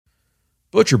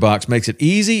ButcherBox makes it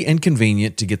easy and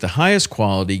convenient to get the highest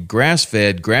quality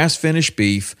grass-fed, grass-finished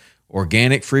beef,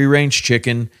 organic free-range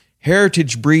chicken,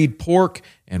 heritage breed pork,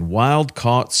 and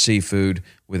wild-caught seafood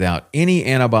without any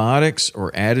antibiotics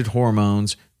or added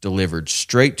hormones, delivered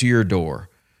straight to your door.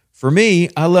 For me,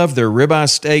 I love their ribeye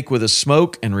steak with a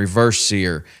smoke and reverse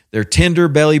sear, their tender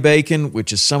belly bacon,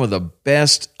 which is some of the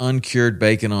best uncured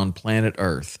bacon on planet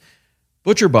Earth.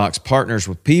 ButcherBox partners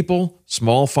with people,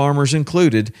 small farmers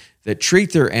included, that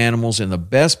treat their animals in the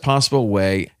best possible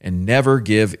way and never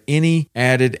give any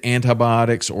added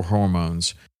antibiotics or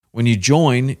hormones. When you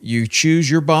join, you choose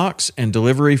your box and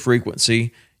delivery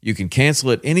frequency. You can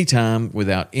cancel at any time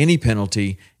without any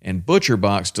penalty, and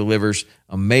ButcherBox delivers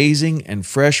amazing and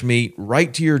fresh meat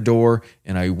right to your door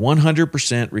in a 100%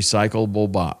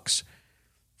 recyclable box.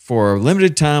 For a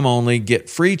limited time only,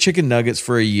 get free chicken nuggets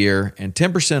for a year and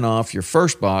 10% off your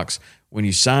first box when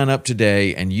you sign up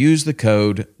today and use the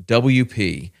code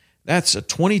WP. That's a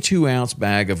 22-ounce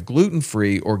bag of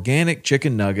gluten-free organic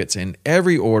chicken nuggets in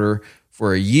every order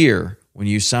for a year when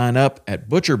you sign up at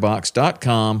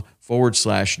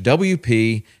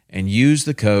butcherbox.com/WP and use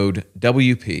the code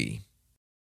WP.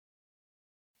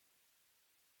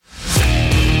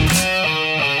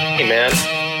 Hey man,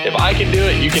 if I can do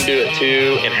it, you can do it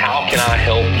too. And how can I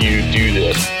help you do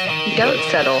this? Don't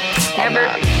settle. Never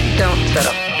don't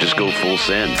settle. Just go full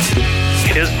send.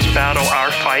 His battle,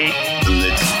 our fight. And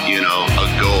it's, a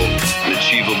goal, an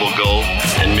achievable goal,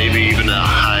 and maybe even a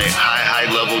high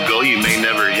level goal you may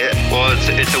never hit. Well,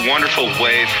 it's a wonderful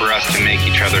way for us to make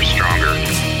each other stronger.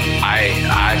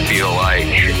 I feel like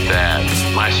that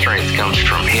my strength comes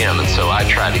from him, and so I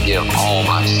try to give all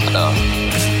my stuff,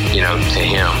 to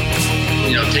him.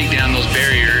 Take down those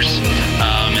barriers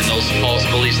and those false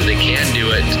beliefs that they can do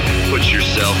it. Put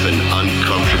yourself in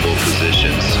uncomfortable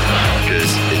positions because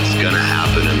it's going to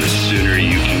happen, and the sooner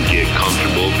you can get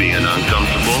comfortable being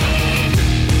uncomfortable,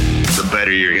 the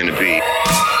better you're going to be.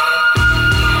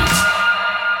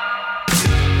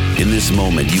 In this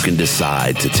moment, you can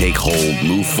decide to take hold,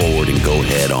 move forward, and go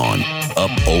head on,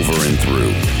 up, over, and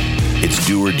through. It's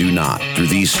do or do not. Through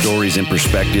these stories and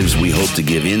perspectives, we hope to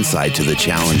give insight to the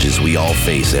challenges we all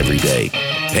face every day,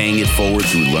 paying it forward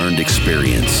through learned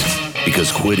experience.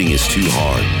 Because quitting is too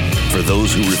hard. For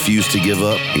those who refuse to give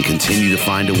up and continue to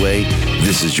find a way,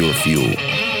 this is your fuel.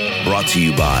 Brought to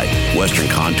you by Western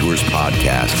Contours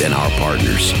Podcast and our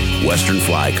partners, Western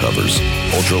Fly Covers,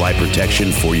 ultralight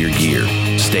protection for your gear.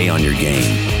 Stay on your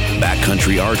game.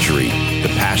 Backcountry Archery. The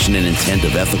passion and intent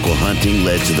of ethical hunting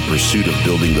led to the pursuit of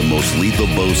building the most lethal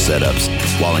bow setups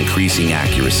while increasing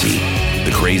accuracy.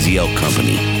 The Crazy Elk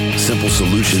Company. Simple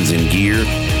solutions in gear,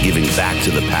 giving back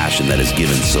to the passion that has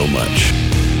given so much.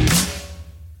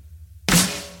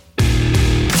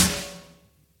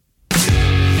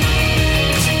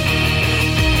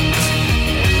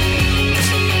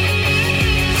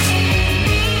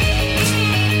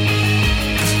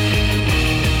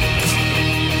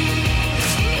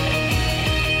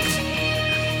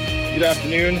 Good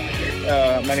afternoon.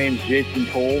 My name is Jason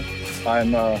Kohl.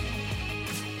 I'm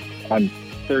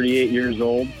 38 years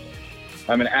old.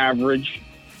 I'm an average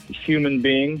human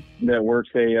being that works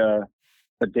a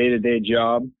day-to-day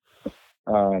job.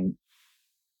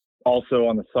 Also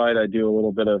on the side, I do a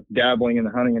little bit of dabbling in the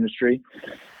hunting industry.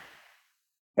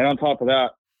 And on top of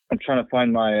that, I'm trying to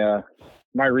find my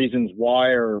reasons why,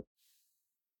 or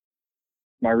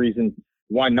my reasons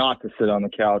why not to sit on the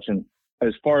couch. And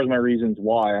as far as my reasons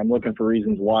why, I'm looking for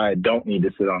reasons why I don't need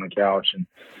to sit on the couch. And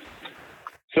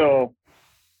so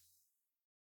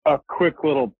a quick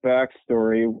little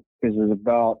backstory is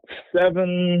about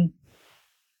seven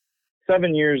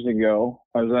years ago,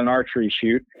 I was on an archery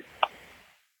shoot,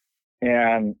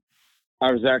 and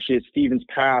I was actually at Stevens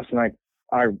Pass, and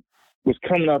I was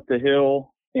coming up the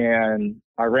hill, and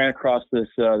I ran across this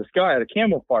guy at a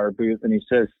Camel Fire booth, and he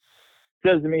says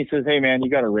to me, "Hey man, you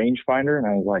got a rangefinder?" And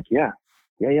I was like, yeah,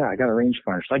 I got a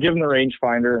rangefinder. So I give him the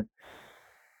rangefinder.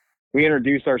 We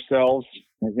introduce ourselves.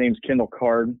 His name's Kendall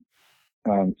Card.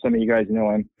 Some of you guys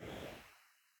know him.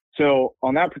 So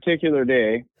on that particular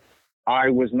day,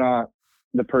 I was not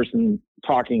the person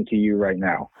talking to you right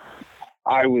now.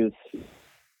 I was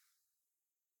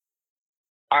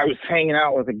hanging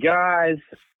out with the guys.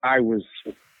 I was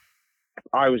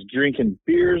drinking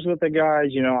beers with the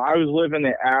guys. I was living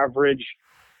the average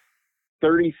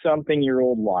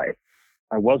 30-something-year-old life.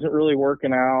 I wasn't really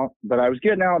working out, but I was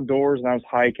getting outdoors and I was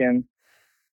hiking.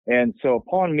 And so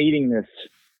upon meeting this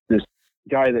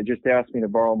guy that just asked me to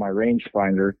borrow my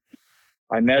rangefinder,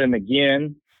 I met him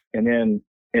again. And then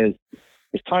as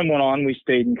time went on, we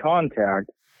stayed in contact.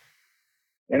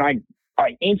 And I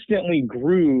instantly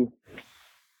grew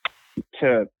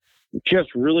to just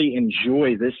really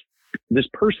enjoy this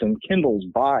person, Kendall's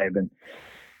vibe. And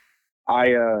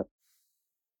I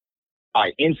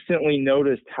instantly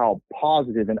noticed how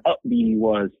positive and upbeat he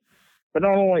was. But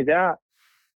not only that,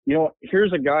 you know,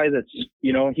 here's a guy that's,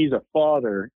 you know, he's a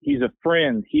father, he's a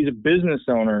friend, he's a business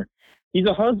owner, he's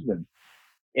a husband.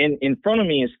 And in front of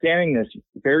me is standing this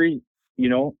very, you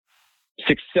know,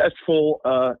 successful,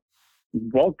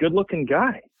 well, good looking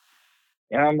guy.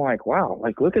 And I'm like, wow,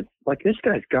 like, look at, like, this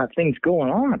guy's got things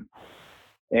going on.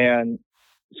 And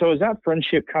so as that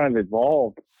friendship kind of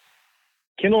evolved,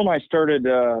 Kendall and I started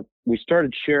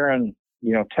sharing,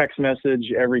 you know, text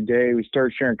message every day. We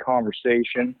started sharing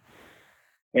conversation.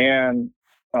 And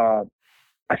I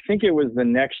think it was the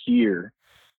next year.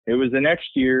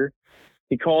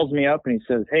 He calls me up and he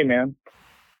says, "Hey man,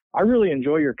 I really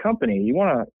enjoy your company. You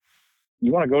wanna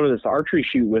go to this archery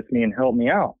shoot with me and help me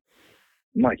out?"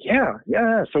 I'm like, yeah.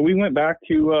 So we went back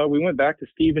to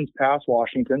Stevens Pass,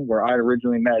 Washington, where I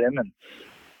originally met him, and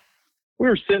we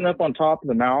were sitting up on top of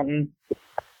the mountain,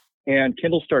 and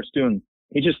Kendall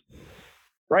he just,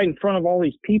 right in front of all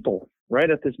these people, right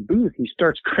at this booth, he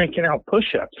starts cranking out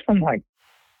push-ups. I'm like,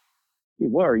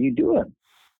 "Dude, what are you doing?"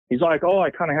 He's like, "Oh, I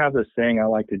kind of have this thing I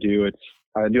like to do.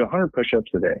 I do 100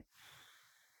 push-ups a day."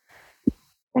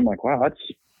 I'm like, "Wow, that's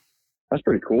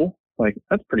pretty cool. Like,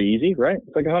 that's pretty easy, right?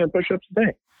 It's like 100 push-ups a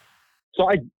day." So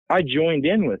I joined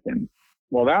in with him.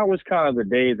 Well, that was kind of the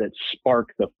day that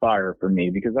sparked the fire for me,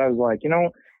 because I was like, you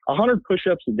know, 100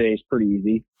 push-ups a day is pretty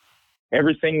easy.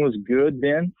 Everything was good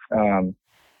then.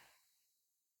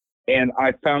 And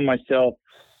I found myself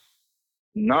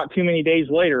not too many days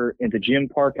later in the gym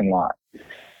parking lot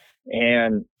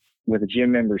and with a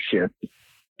gym membership.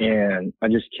 And I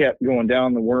just kept going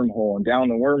down the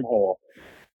wormhole.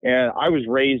 And I was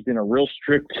raised in a real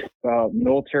strict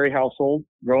military household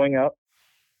growing up.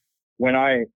 When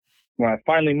I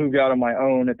finally moved out on my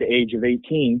own at the age of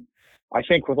 18, I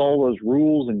think with all those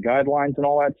rules and guidelines and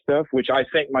all that stuff, which I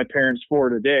thank my parents for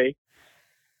today,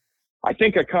 I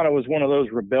think I kind of was one of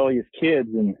those rebellious kids.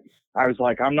 And I was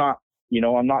like, I'm not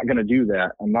going to do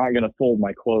that. I'm not going to fold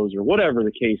my clothes or whatever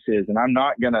the case is. And I'm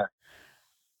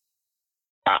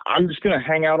just going to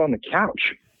hang out on the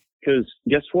couch. Because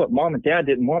guess what? Mom and Dad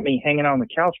didn't want me hanging out on the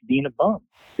couch being a bum.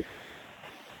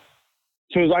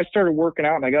 So as I started working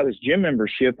out and I got this gym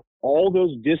membership, all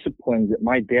those disciplines that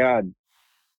my dad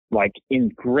like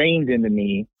ingrained into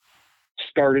me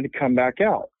started to come back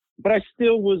out. But I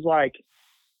still wasn't,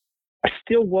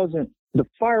 the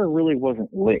fire really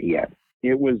wasn't lit yet.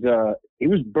 It was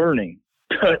burning,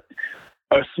 but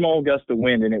a small gust of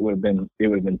wind and it would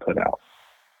have been put out.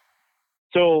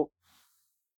 So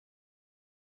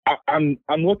I'm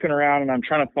looking around and I'm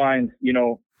trying to find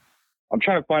all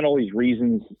these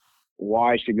reasons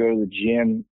why I should go to the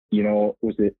gym. You know,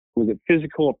 was it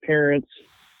physical appearance?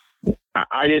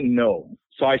 I didn't know.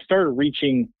 So I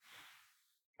kind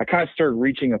of started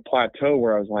reaching a plateau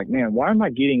where I was like, man, why am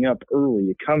I getting up early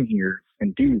to come here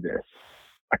and do this?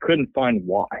 I couldn't find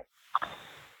why.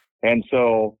 And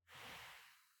so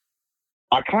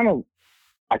I kind of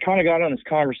got on this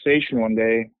conversation one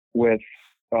day with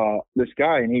this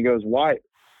guy, and he goes, "Why?"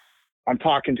 I'm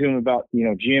talking to him about, you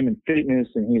know, gym and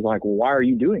fitness, and he's like, "Well, why are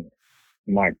you doing it?"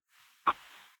 I'm like,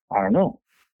 "I don't know."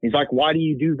 He's like, "Why do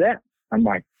you do that?" I'm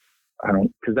like, "I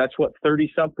don't, because that's what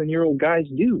 30-something-year-old guys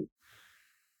do.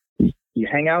 You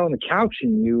hang out on the couch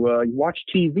and you watch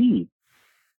TV."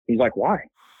 He's like, "Why?"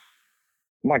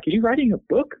 I'm like, "Are you writing a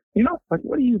book? You know, like,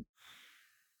 what are you?"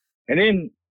 And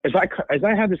then as I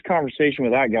had this conversation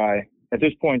with that guy at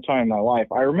this point in time in my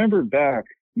life, I remembered back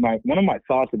one of my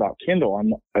thoughts about Kendall.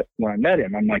 When I met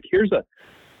him, I'm like, here's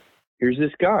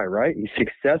this guy, right? He's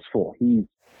successful. He's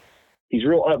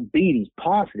real upbeat. He's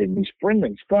positive. He's friendly.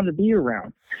 He's fun to be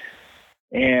around.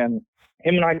 And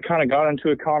him and I kind of got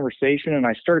into a conversation, and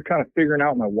I started kind of figuring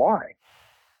out my why.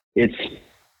 It's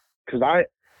because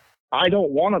I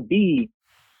don't want to be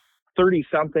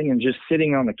 30-something and just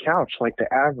sitting on the couch like the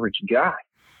average guy.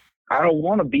 I don't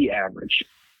want to be average,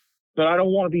 but I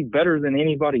don't want to be better than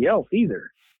anybody else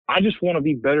either. I just want to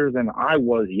be better than I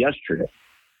was yesterday.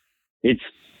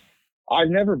 I've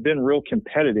never been real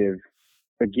competitive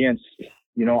against,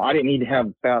 you know, I didn't need to have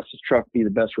the fastest truck, be the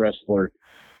best wrestler.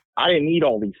 I didn't need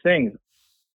all these things.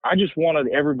 I just wanted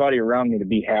everybody around me to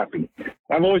be happy.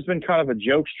 I've always been kind of a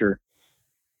jokester.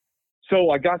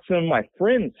 So I got some of my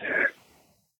friends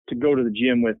to go to the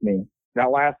gym with me. That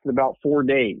lasted about 4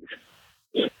 days.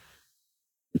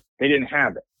 They didn't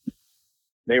have it.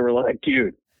 They were like,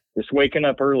 "Dude, this waking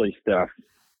up early stuff,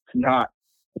 it's not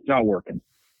working."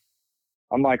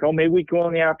 I'm like, "Oh, maybe we go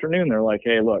in the afternoon." They're like,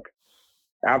 "Hey, look,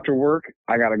 After work,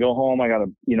 I got to go home. I got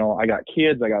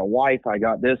kids. I got a wife. I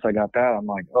got this. I got that. I'm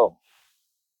like, oh,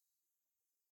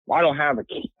 I don't have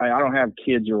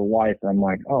kids or a wife. I'm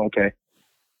like, oh, okay.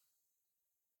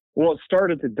 Well, it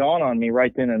started to dawn on me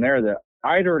right then and there that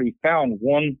I'd already found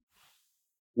one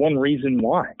reason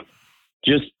why.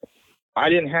 Just, I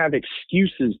didn't have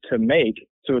excuses to make.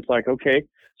 So it's like, okay.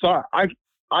 So I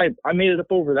made it up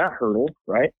over that hurdle,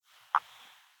 right?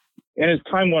 And as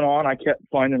time went on, I kept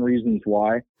finding reasons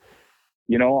why.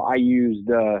 I used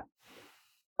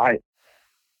I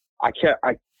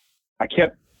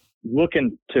kept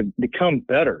looking to become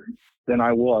better than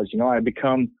I was.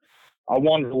 I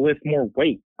wanted to lift more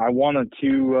weight. I wanted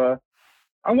to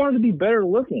be better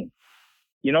looking.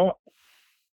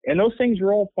 And those things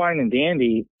were all fine and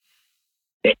dandy.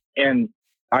 And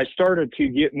I started to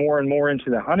get more and more into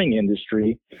the hunting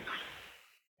industry.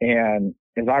 And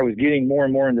as I was getting more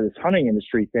and more into this hunting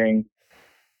industry thing,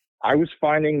 I was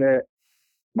finding that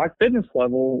my fitness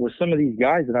level with some of these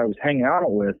guys that I was hanging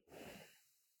out with,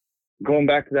 going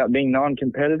back to that being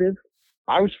non-competitive,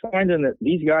 I was finding that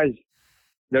these guys,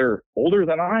 they're older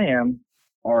than I am,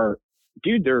 they're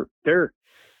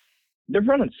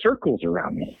running circles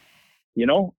around me,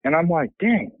 and I'm like,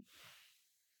 dang.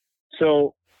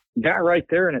 So that right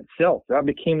there in itself, that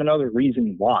became another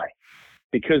reason why.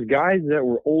 Because guys that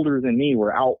were older than me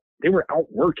were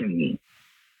outworking me.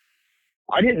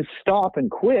 I didn't stop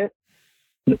and quit.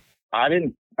 I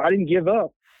didn't give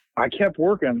up. I kept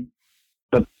working,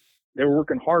 but they were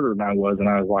working harder than I was. And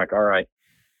I was like, all right,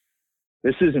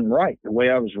 this isn't right. The way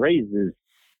I was raised is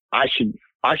I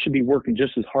should be working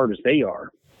just as hard as they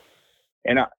are.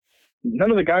 And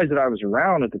none of the guys that I was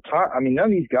around at the time, none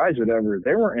of these guys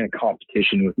they weren't in a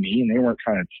competition with me, and they weren't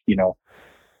trying to,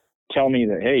 tell me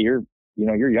that, hey, you're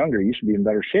younger, you should be in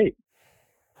better shape.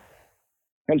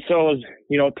 And so as,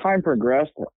 time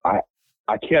progressed, I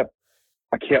kept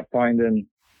finding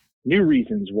new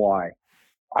reasons why.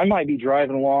 I might be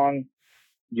driving along,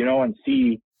 and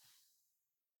see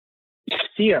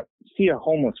a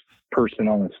homeless person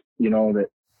on this, that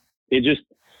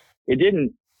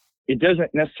it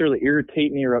doesn't necessarily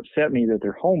irritate me or upset me that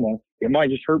they're homeless. It might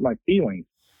just hurt my feelings.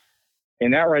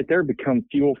 And that right there becomes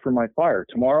fuel for my fire.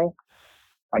 Tomorrow,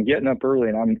 I'm getting up early,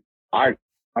 and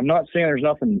I'm not saying there's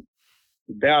nothing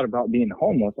bad about being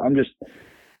homeless. I'm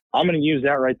going to use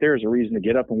that right there as a reason to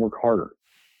get up and work harder.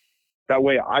 That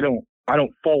way I don't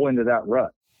fall into that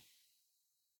rut.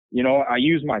 I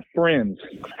use my friends,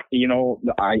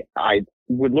 I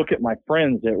would look at my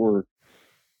friends that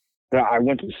I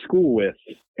went to school with,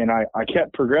 and I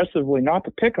kept progressively, not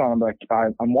to pick on them,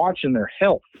 but I'm watching their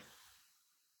health.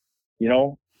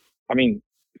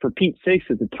 For Pete's sakes,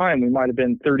 at the time, we might have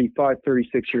been 35,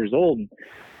 36 years old. And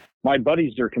my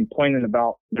buddies are complaining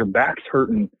about their backs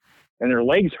hurting and their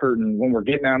legs hurting when we're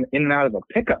getting in and out of a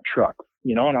pickup truck,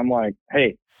 and I'm like,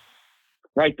 hey,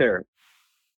 right there.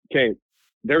 Okay,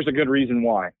 there's a good reason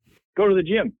why. Go to the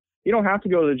gym. You don't have to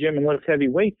go to the gym and lift heavy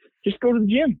weights. Just go to the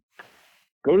gym.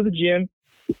 Go to the gym,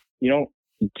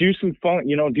 do some fun,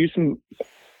 do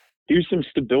some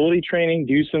stability training,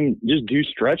 just do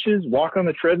stretches, walk on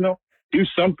the treadmill, do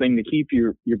something to keep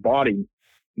your body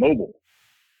mobile.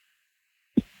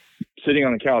 Sitting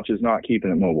on the couch is not keeping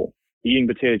it mobile. Eating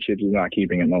potato chips is not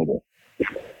keeping it mobile.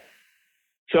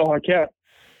 So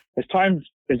as time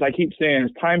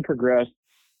progressed,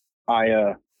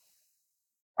 I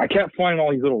kept finding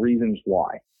all these little reasons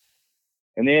why.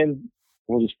 And then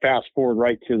we'll just fast forward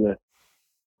right to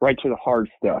the hard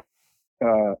stuff,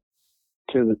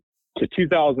 to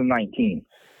 2019.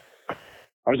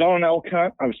 I was on an elk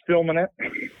hunt. I was filming it.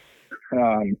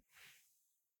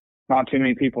 Not too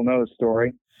many people know the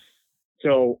story.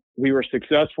 So we were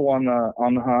successful on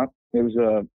the hunt. It was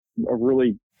a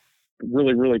really,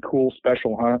 really, really cool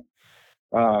special hunt.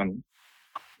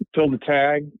 Filled the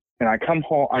tag, and I come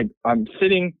home. I'm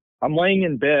laying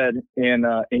in bed in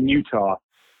Utah.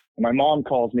 And my mom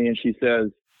calls me and she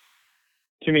says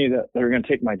to me that they're going to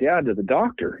take my dad to the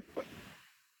doctor.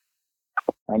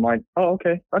 I'm like, oh,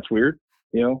 okay, that's weird.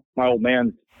 My old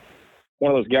man's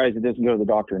one of those guys that doesn't go to the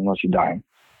doctor unless you're dying.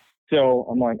 So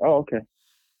I'm like, oh, okay.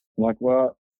 I'm like,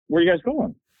 well, where are you guys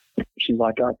going? She's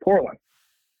like, Portland.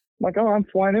 I'm like, oh, I'm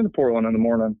flying into Portland in the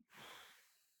morning.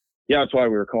 Yeah, that's why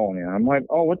we were calling you. I'm like,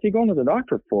 oh, what's he going to the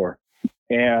doctor for?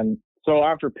 And so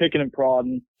after picking and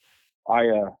prodding,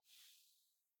 I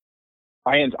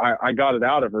got it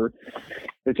out of her.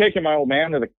 They're taking my old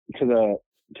man up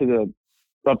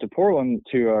to Portland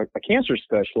to a cancer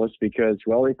specialist because,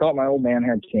 well, they thought my old man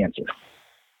had cancer.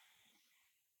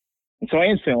 And so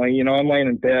instantly, I'm laying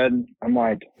in bed. I'm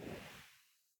like,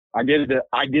 I did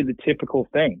the typical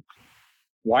thing.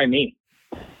 Why me?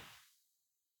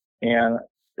 And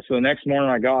so the next morning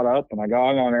I got up and I got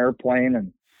on an airplane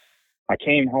and I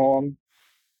came home.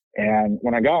 And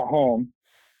when I got home,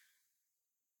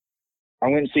 I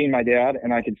went and seen my dad,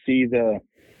 and I could see the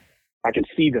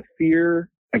fear,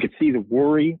 I could see the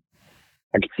worry,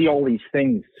 I could see all these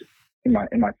things in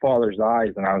my father's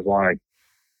eyes, and I was like,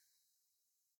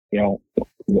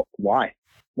 why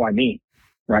me,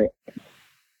 right?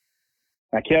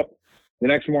 The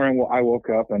next morning I woke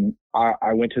up and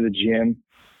I went to the gym,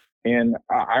 and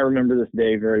I remember this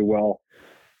day very well.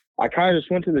 I kind of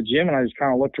just went to the gym and I just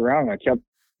kind of looked around, and I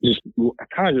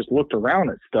kind of just looked around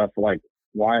at stuff like,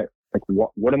 why, like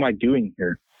what am I doing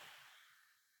here?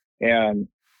 And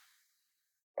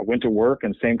I went to work,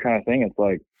 and same kind of thing. It's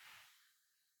like,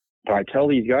 do I tell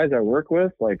these guys I work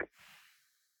with? Like,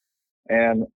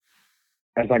 and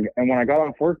when I got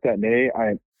off work that day,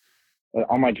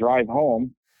 on my drive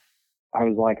home, I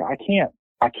was like,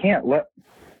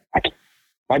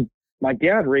 my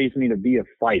dad raised me to be a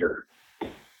fighter.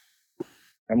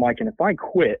 I'm like, and if I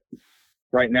quit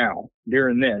right now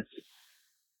during this,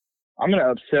 I'm going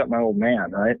to upset my old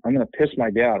man, right? I'm going to piss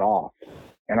my dad off.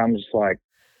 And I'm just like,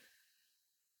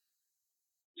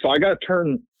 so I got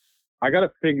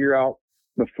to figure out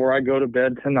before I go to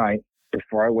bed tonight,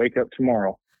 before I wake up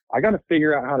tomorrow, I got to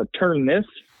figure out how to turn this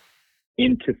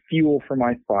into fuel for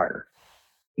my fire.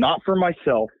 Not for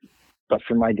myself, but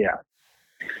for my dad.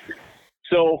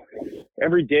 So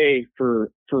every day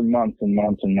for months and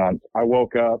months and months, I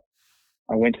woke up,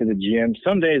 I went to the gym.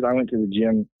 Some days I went to the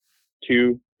gym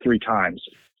 2-3 times.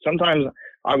 Sometimes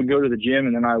I would go to the gym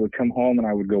and then I would come home and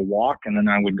I would go walk and then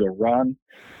I would go run.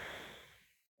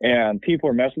 And people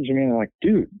are messaging me and they're like,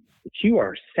 dude, you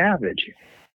are savage.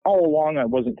 All along I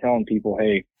wasn't telling people,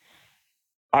 hey,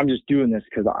 I'm just doing this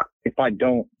because if I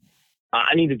don't,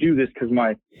 I need to do this because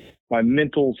my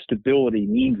mental stability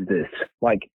needs this.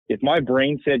 Like, if my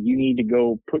brain said you need to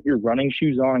go put your running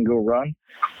shoes on and go run,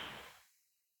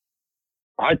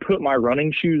 I put my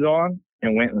running shoes on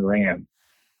and went and ran.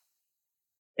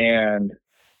 And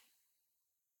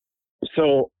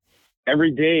so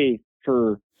every day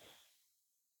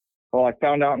I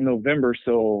found out in November.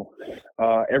 So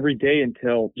every day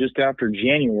until just after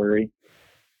January,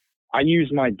 I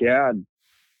used my dad,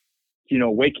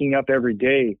 waking up every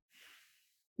day,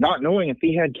 not knowing if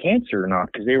he had cancer or not,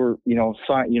 because they were,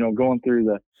 going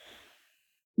through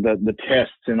the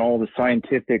tests and all the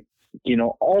scientific,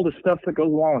 all the stuff that goes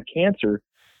along with cancer.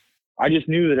 I just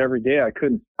knew that every day I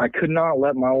could not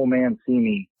let my old man see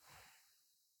me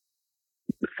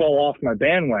fall off my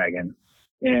bandwagon.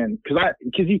 And because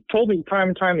he told me time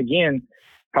and time again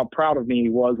how proud of me he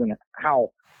was and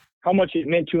how much it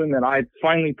meant to him that I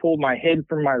finally pulled my head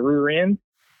from my rear end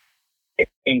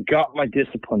and got my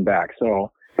discipline back.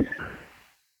 So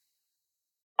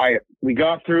we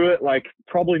got through it like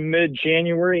probably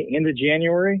mid-January, into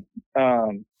January.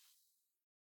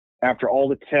 After all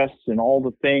the tests and all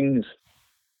the things,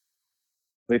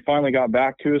 they finally got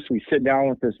back to us. We sit down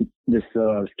with this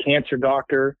cancer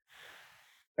doctor,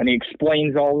 and he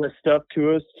explains all this stuff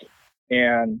to us.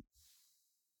 And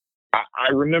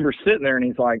I remember sitting there, and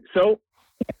he's like, so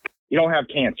you don't have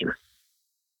cancer.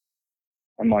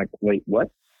 I'm like, wait,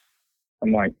 what?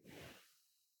 I'm like,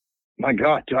 my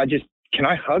God, can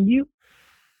I hug you?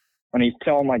 And he's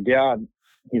telling my dad,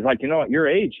 he's like, at your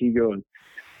age, he goes,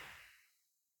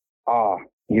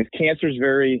 his cancer is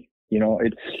very,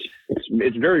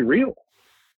 it's very real.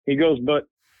 He goes, but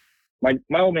my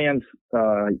old man's,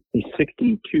 he's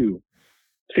 62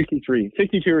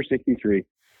 or 63.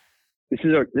 This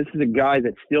is a guy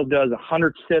that still does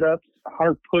 100 sit-ups,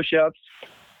 100 push-ups.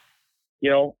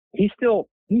 He's still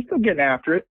getting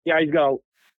after it. Yeah, he's got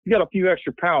a few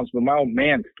extra pounds, but my old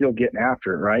man's still getting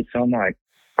after it, right? So I'm like,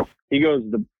 he goes,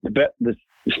 the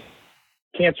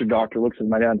cancer doctor looks at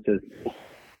my dad and says,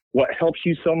 what helps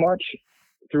you so much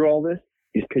through all this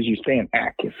is because you're staying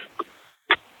active.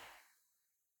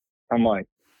 I'm like,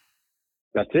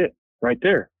 that's it right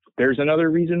there. There's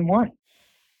another reason why.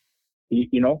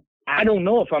 I don't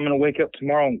know if I'm going to wake up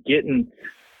tomorrow and get in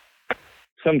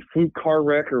some fluke car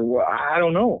wreck or what. I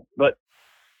don't know, but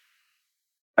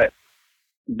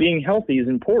being healthy is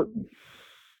important.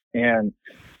 And,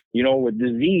 with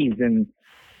disease and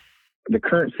the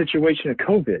current situation of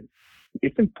COVID,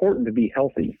 it's important to be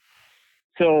healthy.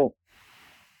 So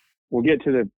we'll get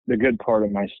to the good part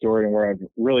of my story and where I've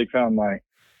really found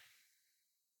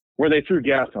where they threw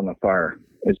gas on the fire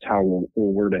is how we'll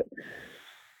word it.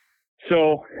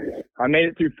 So I made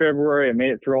it through February. I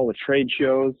made it through all the trade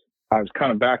shows. I was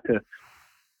kind of back to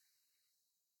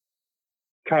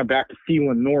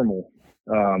feeling normal.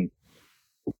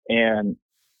 And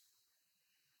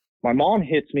my mom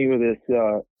hits me with this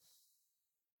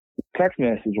text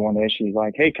message one day. She's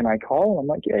like, "Hey, can I call?" I'm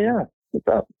like, yeah. What's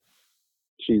up?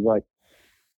 She's like,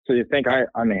 "So you think I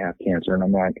may have cancer?" And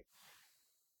I'm like,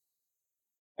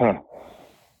 huh.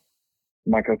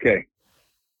 I'm like, okay,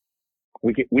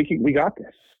 we got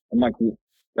this. I'm like,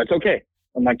 that's okay.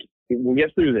 I'm like, we'll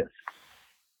get through this.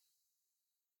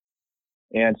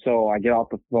 And so I get off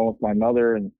the phone with my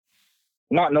mother, and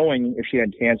not knowing if she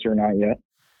had cancer or not yet,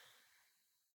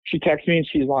 she texts me and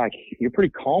she's like, "You're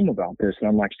pretty calm about this." And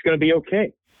I'm like, "It's going to be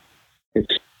okay.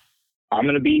 I'm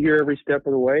going to be here every step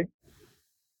of the way."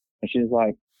 And she's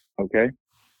like, "Okay."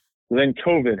 So then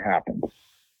COVID happened.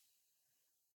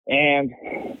 And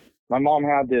my mom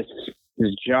had this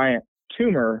giant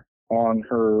tumor on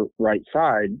her right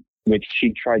side, which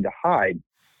she tried to hide.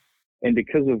 And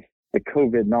because of the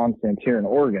COVID nonsense here in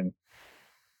Oregon,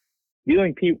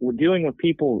 dealing with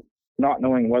people not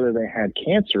knowing whether they had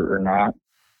cancer or not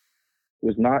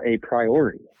was not a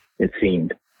priority, it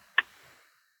seemed.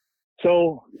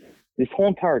 So this whole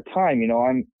entire time,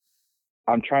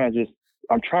 I'm trying to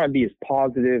be as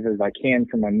positive as I can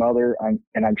for my mother. I'm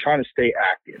trying to stay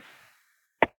active,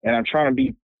 and I'm trying to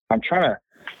be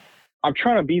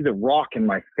the rock in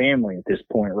my family at this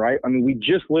point, right? I mean, we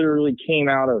just literally came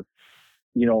out of,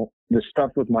 the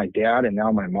stuff with my dad and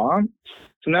now my mom.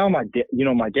 So now my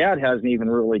dad hasn't even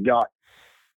really got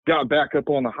back up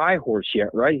on the high horse yet,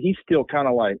 right? He's still kind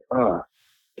of like,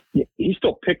 he's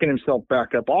still picking himself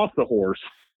back up off the horse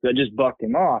that just bucked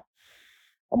him off.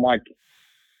 I'm like,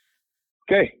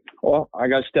 okay, well, I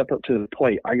got to step up to the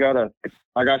plate. I got to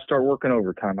start working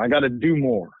overtime. I got to do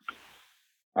more.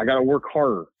 I got to work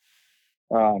harder.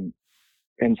 And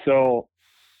so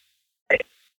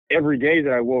every day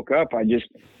that I woke up,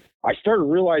 I started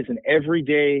realizing every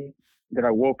day that I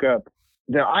woke up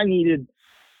that I needed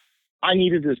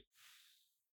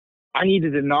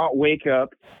to not wake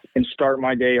up and start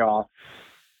my day off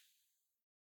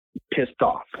pissed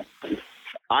off.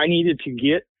 I needed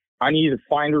to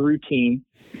find a routine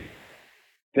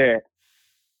that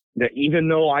even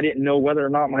though I didn't know whether or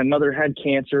not my mother had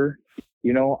cancer,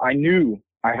 I knew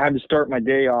I had to start my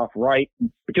day off right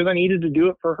because I needed to do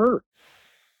it for her.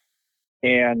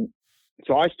 And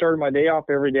so I started my day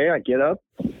off every day. I get up,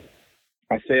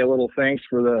 I say a little thanks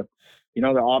for the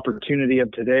opportunity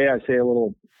of today. I say a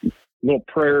little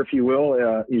prayer, if you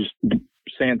will,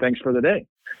 saying thanks for the day.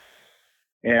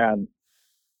 And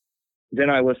then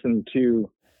I listen to,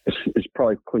 it's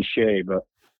probably cliche, but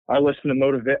I listen to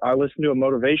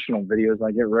motivational videos as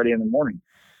I get ready in the morning.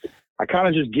 I kind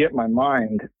of just get my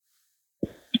mind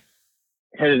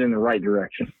headed in the right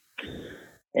direction.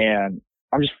 And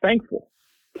I'm just thankful.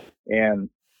 And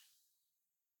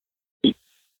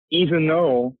even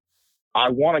though I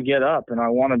want to get up and I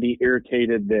want to be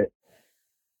irritated that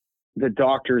the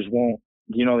doctors won't,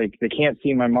 they can't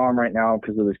see my mom right now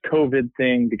because of this COVID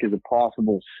thing, because of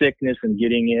possible sickness and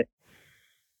getting it.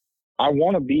 I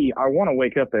want to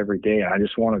wake up every day. I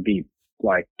just want to be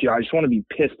like, I just want to be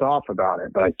pissed off about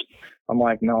it. But I'm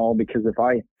like, no, because if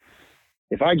I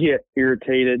get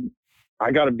irritated,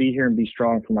 I got to be here and be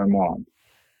strong for my mom.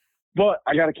 But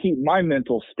I got to keep my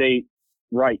mental state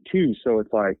right too. So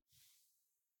it's like,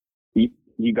 you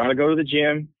got to go to the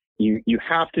gym. You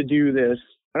have to do this.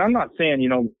 And I'm not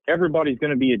saying, everybody's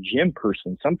going to be a gym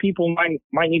person. Some people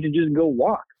might need to just go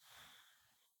walk.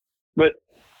 But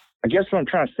I guess what I'm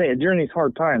trying to say is during these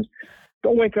hard times,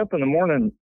 don't wake up in the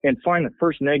morning and find the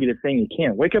first negative thing you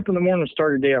can. Wake up in the morning and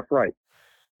start your day off right.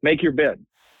 Make your bed.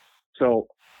 So,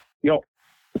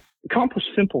 accomplish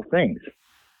simple things.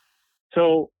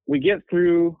 So we get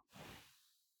through,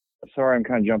 sorry, I'm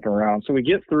kind of jumping around. So we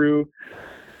get through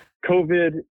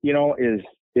COVID,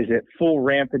 is at full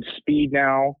rampant speed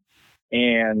now,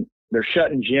 and they're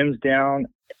shutting gyms down.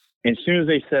 And as soon as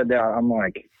they said that, I'm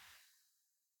like,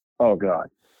 oh God.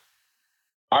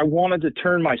 I wanted to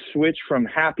turn my switch from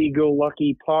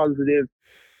happy-go-lucky, positive,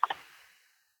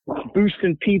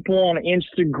 boosting people on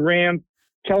Instagram,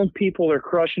 telling people they're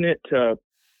crushing it, to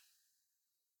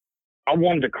I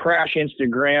wanted to crash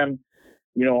Instagram.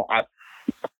 I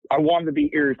wanted to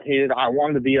be irritated. I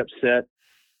wanted to be upset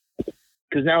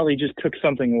because now they just took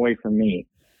something away from me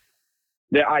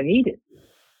that I needed.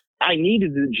 I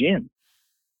needed the gym.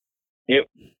 It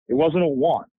wasn't a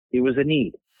want. It was a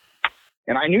need.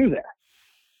 And I knew that.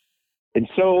 And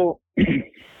so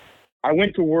I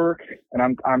went to work,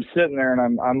 and I'm sitting there,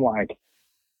 and I'm like,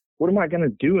 what am I going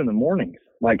to do in the mornings?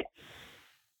 Like,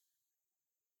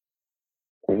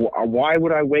 why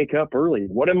would I wake up early?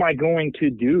 What am I going to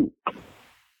do?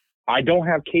 I don't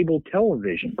have cable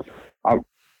television. I'm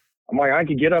like, I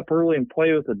could get up early and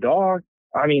play with the dog.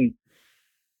 I mean,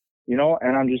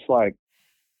 and I'm just like,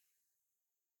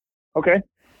 okay.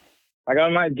 I got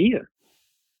an idea.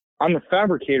 I'm a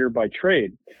fabricator by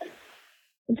trade.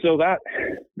 And so that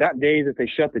day that they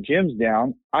shut the gyms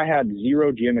down, I had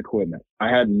zero gym equipment. I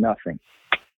had nothing.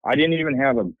 I didn't even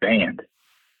have a band.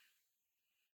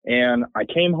 And I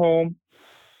came home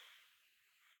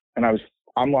and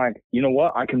I'm like, you know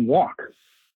what? I can walk.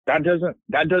 That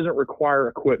doesn't require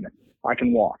equipment. I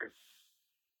can walk.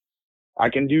 I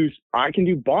can do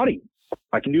body.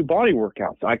 I can do body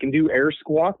workouts. I can do air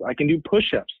squats. I can do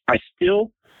push-ups. I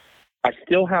still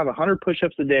have 100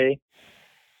 push-ups a day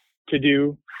to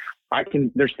do.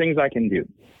 There's things I can do.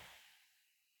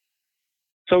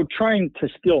 So trying to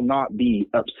still not be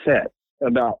upset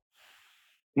about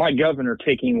my governor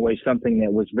taking away something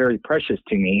that was very precious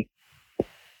to me,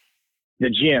 the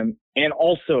gym, and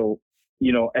also,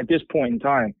 you know, at this point in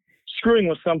time, screwing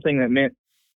with something that meant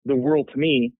the world to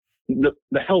me, the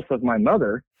health of my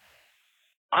mother.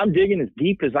 I'm digging as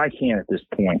deep as I can at this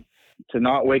point to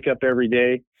not wake up every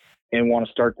day and want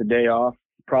to start the day off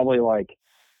probably like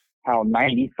how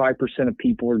 95% of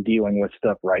people are dealing with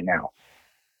stuff right now.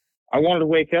 I wanted to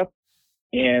wake up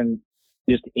and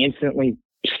just instantly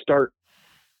start,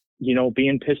 you know,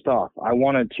 being pissed off. I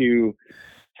wanted to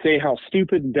say how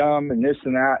stupid and dumb and this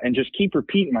and that and just keep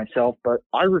repeating myself, but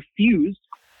I refused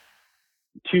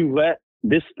to let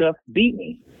this stuff beat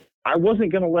me. I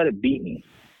wasn't going to let it beat me.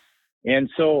 And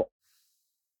so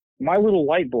my little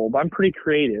light bulb, I'm pretty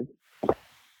creative.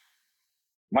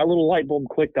 My little light bulb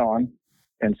clicked on.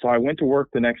 And so I went to work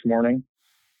the next morning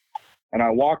and I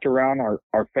walked around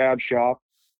our fab shop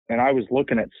and I was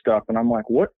looking at stuff and I'm like,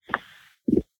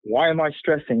 why am I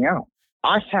stressing out?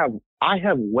 I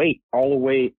have weights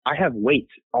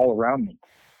all around me.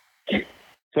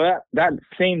 So that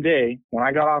same day when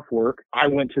I got off work, I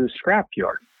went to the scrap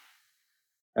yard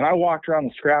and I walked around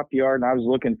the scrap yard and I was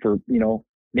looking for, you know,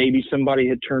 maybe somebody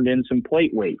had turned in some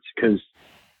plate weights because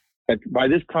by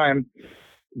this time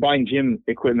buying gym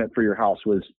equipment for your house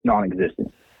was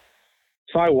non-existent.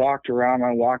 So I walked around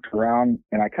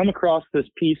and I come across this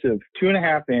piece of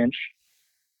 2.5 inch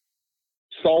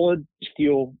solid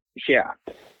steel shaft.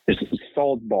 This is a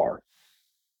solid bar.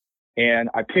 And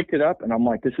I picked it up and I'm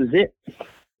like, this is it.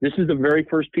 This is the very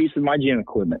first piece of my gym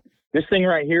equipment. This thing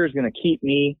right here is going to keep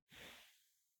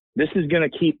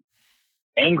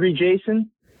angry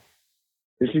Jason.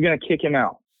 This is going to kick him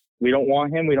out. We don't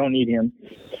want him. We don't need him.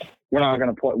 We're not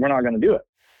going to do it.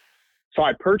 So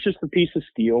I purchased the piece of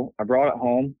steel. I brought it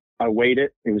home. I weighed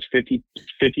it. It was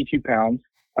 52 pounds.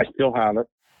 I still have it.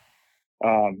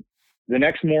 The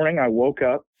next morning I woke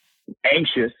up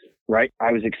anxious, right?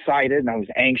 I was excited and I was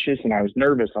anxious and I was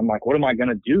nervous. I'm like, what am I going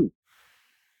to do?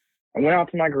 I went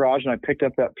out to my garage and I picked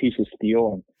up that piece of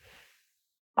steel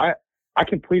and I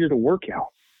completed a workout.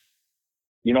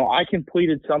 You know, I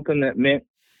completed something that meant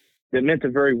the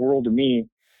very world to me.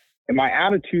 And my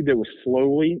attitude that was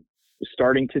slowly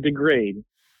starting to degrade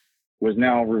was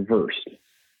now reversed.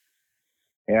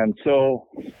 And so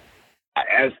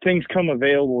as things come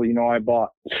available, you know, I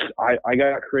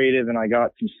got creative and I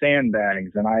got some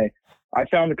sandbags and I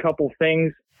found a couple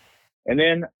things, and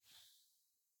then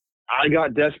I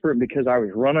got desperate because I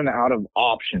was running out of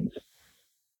options.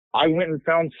 I went and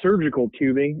found surgical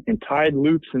tubing and tied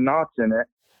loops and knots in it.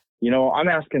 You know, I'm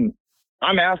asking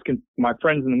my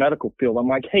friends in the medical field, I'm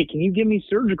like, hey, can you give me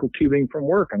surgical tubing from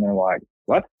work? And they're like,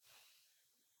 what?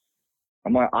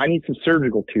 I'm like, I need some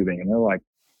surgical tubing. And they're like,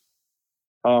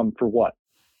 for what?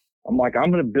 I'm like,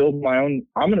 I'm going to build my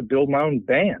own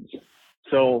bands.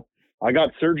 So I got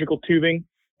surgical tubing,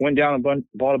 went down and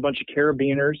bought a bunch of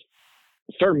carabiners,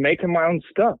 started making my own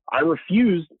stuff. I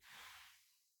refused.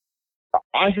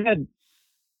 I had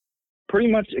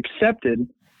pretty much accepted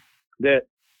that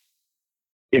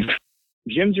if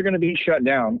gyms are going to be shut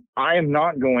down, I am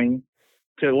not going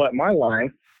to let my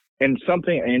life and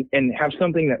have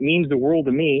something that means the world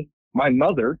to me, my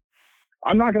mother,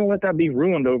 I'm not going to let that be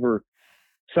ruined over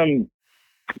some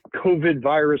COVID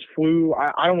virus flu.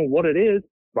 I don't know what it is,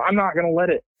 but I'm not going to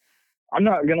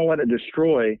let it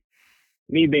destroy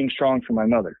me being strong for my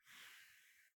mother.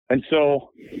 And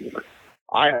so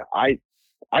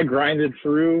I grinded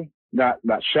through that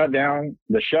shutdown.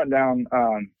 The shutdown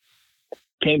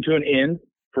came to an end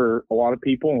for a lot of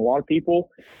people, and a lot of people,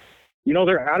 you know,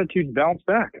 their attitudes bounced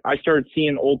back. I started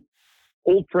seeing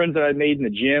old friends that I made in the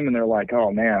gym, and they're like,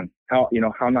 "Oh man, how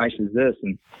nice is this?"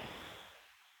 And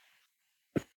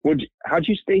how'd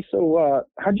you stay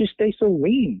so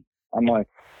lean? I'm like,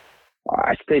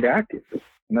 I stayed active.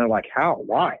 And they're like, how?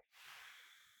 Why?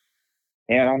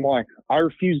 And I'm like, I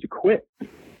refuse to quit.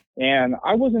 And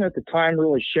I wasn't at the time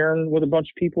really sharing with a bunch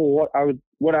of people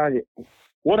what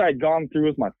I'd gone through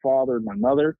with my father and my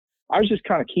mother. I was just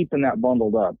kind of keeping that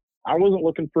bundled up. I wasn't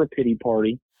looking for a pity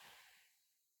party.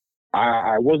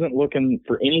 I wasn't looking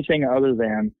for anything other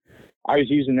than I was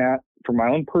using that for my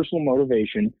own personal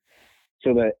motivation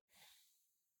so that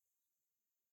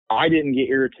I didn't get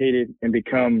irritated and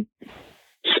become,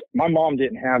 my mom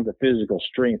didn't have the physical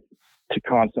strength to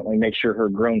constantly make sure her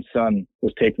grown son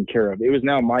was taken care of. It was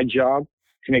now my job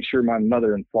to make sure my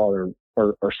mother and father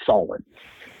are solid.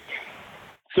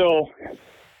 So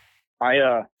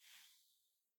I,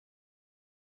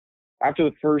 after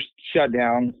the first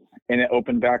shutdown and it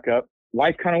opened back up,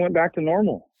 life kind of went back to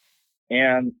normal.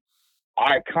 And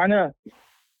I kind of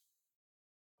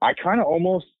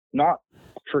almost not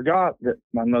forgot that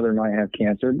my mother might have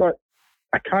cancer, but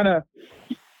I kind of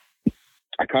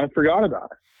forgot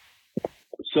about it.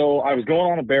 So I was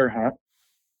going on a bear hunt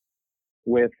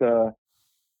with a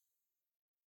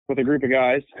group of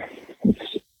guys.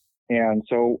 And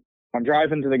so I'm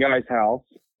driving to the guy's house,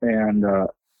 and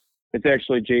it's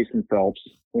actually Jason Phelps.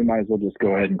 We might as well just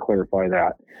go ahead and clarify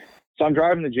that. So I'm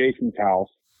driving to Jason's house,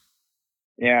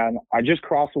 and I just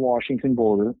crossed the Washington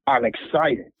border. I'm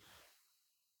excited.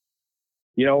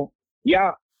 You know,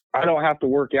 yeah, I don't have to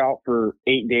work out for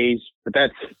 8 days, but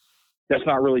that's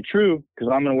not really true, because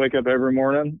I'm going to wake up every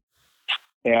morning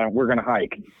and we're going to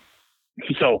hike.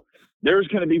 So there's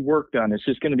going to be work done. It's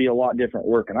just going to be a lot different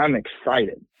work, and I'm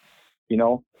excited. You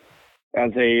know,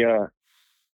 as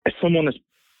someone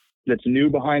that's new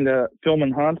behind the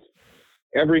filming hunts,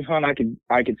 every hunt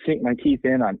I could sink my teeth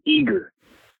in. I'm eager.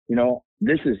 You know,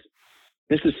 this is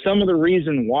some of the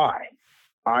reason why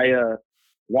I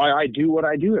do what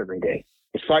I do every day.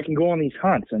 It's so I can go on these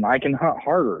hunts, and I can hunt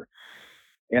harder,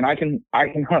 and I can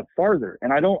hunt farther,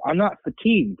 and I'm not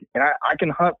fatigued, and I can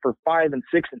hunt for 5 and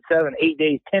 6 and 7, 8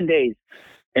 days, 10 days,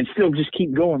 and still just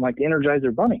keep going like the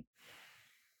Energizer Bunny.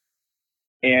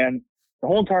 And the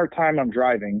whole entire time I'm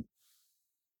driving,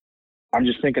 I'm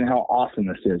just thinking how awesome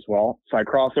this is. Well, so I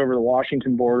cross over the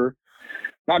Washington border,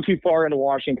 not too far into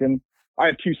Washington. I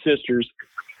have 2 sisters.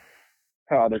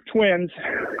 They're twins.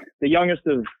 The youngest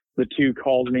of the 2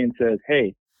 calls me and says,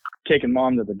 "Hey, taking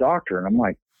mom to the doctor." And I'm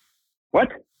like,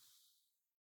 "What?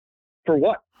 For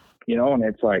what?" You know, and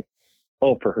it's like,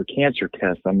 "Oh, for her cancer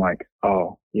test." I'm like,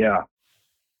 "Oh, yeah."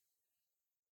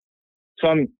 So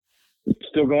I'm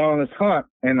still going on this hunt,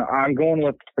 and I'm going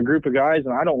with a group of guys,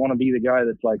 and I don't want to be the guy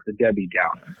that's like the Debbie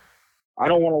Downer. I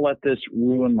don't want to let this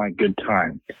ruin my good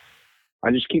time. I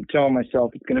just keep telling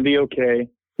myself it's going to be okay.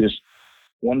 Just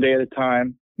one day at a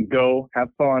time, go, have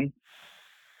fun.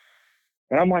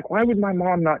 And I'm like, why would my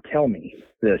mom not tell me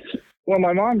this? Well,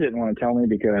 my mom didn't want to tell me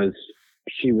because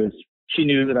she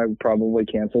knew that I would probably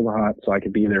cancel the hunt so I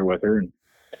could be there with her. And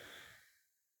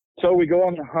so we go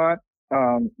on the hunt.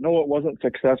 No, it wasn't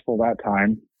successful that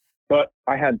time, but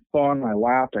I had fun. I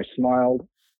laughed. I smiled.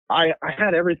 I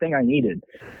had everything I needed.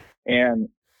 And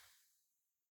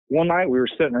one night we were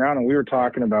sitting around and we were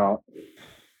talking about,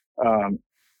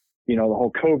 you know, the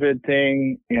whole COVID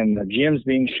thing and the gyms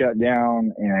being shut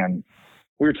down. And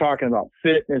we were talking about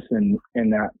fitness and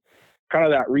that kind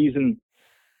of that reason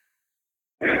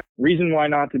why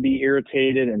not to be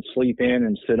irritated and sleep in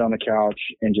and sit on the couch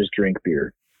and just drink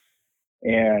beer.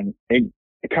 And it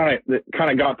kind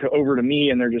of got over to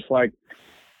me, and they're just like,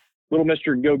 little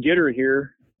Mr. Go-Getter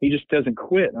here, he just doesn't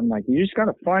quit. I'm like, you got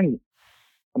to find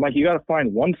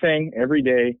one thing every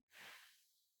day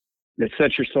that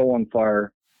sets your soul on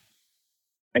fire.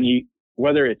 And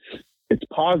whether it's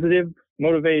positive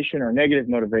motivation or negative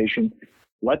motivation,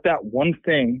 let that one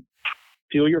thing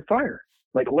fuel your fire.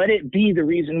 Like, let it be the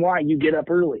reason why you get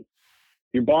up early.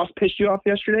 Your boss pissed you off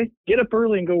yesterday? Get up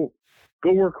early and go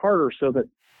work harder so that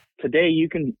today you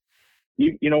can,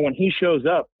 you know, when he shows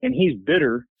up and he's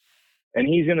bitter and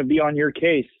he's going to be on your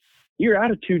case, your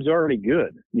attitude's already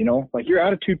good. You know, like your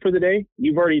attitude for the day,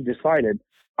 you've already decided,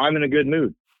 I'm in a good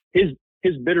mood. His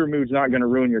bitter mood's not going to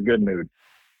ruin your good mood.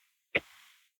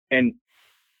 And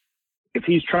if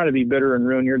he's trying to be bitter and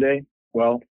ruin your day,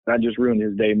 well, that just ruined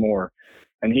his day more.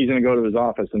 And he's going to go to his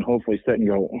office and hopefully sit and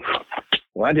go,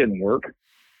 well, that didn't work.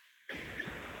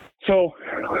 So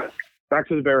back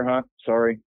to the bear hunt.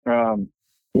 Sorry.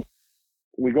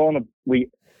 We go on the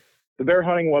bear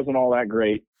hunting wasn't all that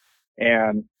great.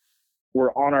 And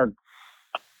we're on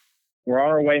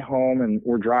our way home, and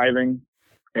we're driving,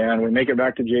 and we make it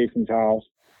back to Jason's house,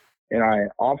 and I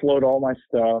offload all my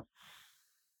stuff,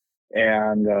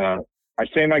 and I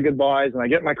say my goodbyes, and I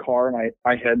get in my car, and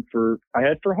I head for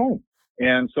home.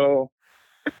 And so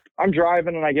I'm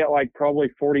driving, and I get like probably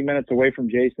 40 minutes away from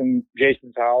Jason's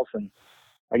house, and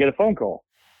I get a phone call.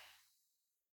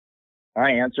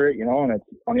 I answer it, you know, and it's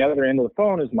on the other end of the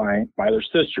phone is my other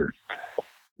sister.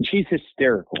 And she's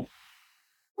hysterical.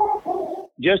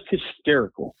 just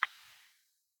hysterical.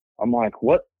 I'm like,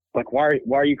 what? Like, why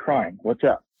are you crying? What's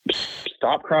up?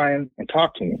 Stop crying and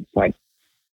talk to me. Like,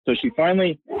 so she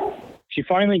finally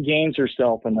gains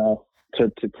herself enough to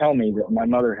tell me that my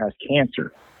mother has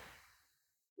cancer.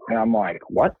 And I'm like,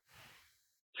 what?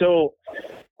 So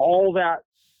all that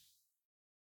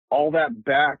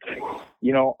back,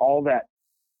 all that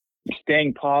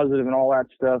staying positive and all that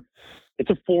stuff, it's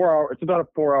about a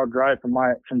 4-hour drive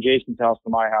from Jason's house to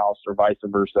my house, or vice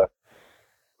versa.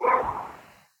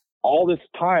 All this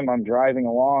time I'm driving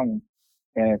along,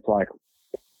 and it's like,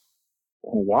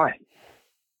 why?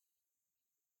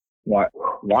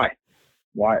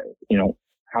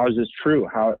 How is this true?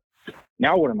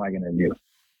 Now what am I going to do?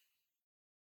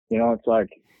 It's like,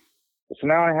 so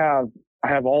now I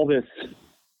have all this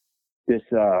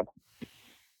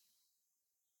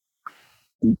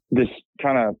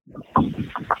kind of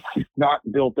not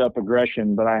built up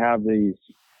aggression, but I have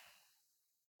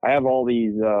all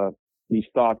these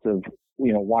thoughts of,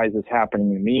 why is this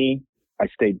happening to me? I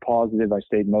stayed positive. I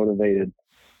stayed motivated.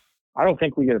 I don't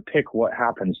think we get to pick what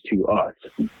happens to us.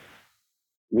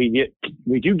 We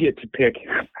do get to pick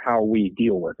how we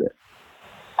deal with it.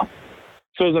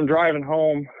 So as I'm driving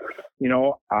home,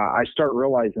 I start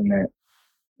realizing that,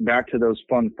 back to those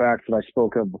fun facts that I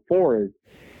spoke of before, is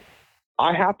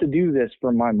I have to do this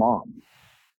for my mom.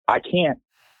 I can't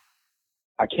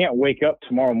wake up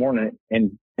tomorrow morning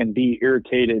and be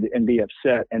irritated and be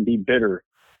upset and be bitter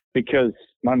because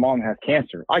my mom has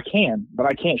cancer. I can, but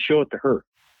I can't show it to her.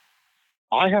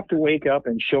 I have to wake up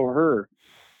and show her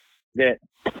that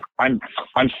I'm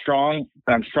strong,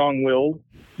 I'm strong-willed,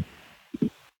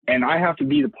 and I have to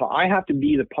be the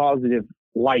positive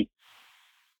light,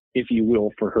 if you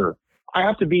will, for her. I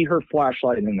have to be her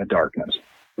flashlight in the darkness.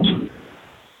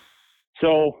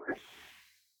 So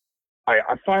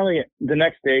I finally, the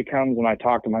next day comes and I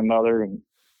talk to my mother, and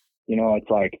it's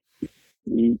like,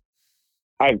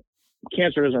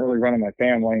 cancer doesn't really run in my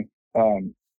family.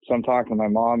 So I'm talking to my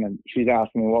mom, and she's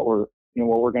asking me what we're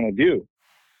going to do.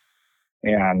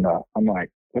 And I'm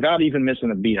like, without even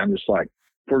missing a beat, I'm just like,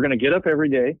 we're going to get up every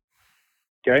day.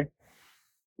 Okay.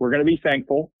 We're going to be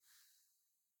thankful.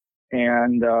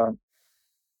 And I'm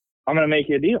going to make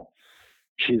you a deal.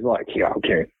 She's like, yeah,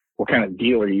 okay. What kind of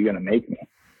deal are you going to make me?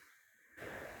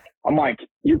 I'm like,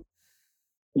 you're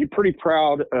pretty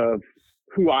proud of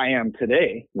who I am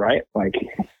today, right? Like,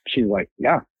 she's like,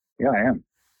 yeah, I am.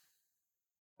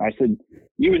 I said,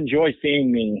 you enjoy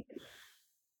seeing me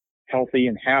healthy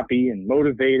and happy and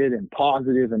motivated and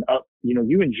positive and up.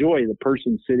 You enjoy the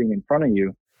person sitting in front of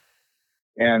you.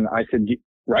 And I said,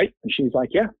 right? And she's like,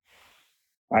 yeah.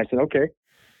 I said, okay.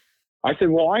 I said,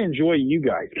 well, I enjoy you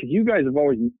guys, because you guys have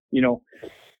always, you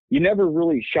never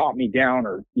really shot me down,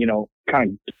 or,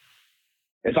 kind of,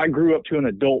 as I grew up to an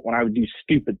adult, when I would do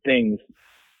stupid things,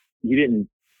 you didn't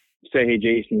say, hey,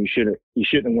 Jason, you shouldn't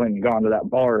have went and gone to that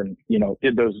bar and,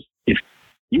 did those.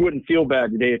 You wouldn't feel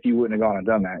bad today if you wouldn't have gone and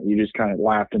done that. You just kind of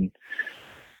laughed. And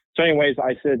so anyways,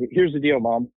 I said, here's the deal,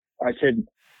 Mom. I said,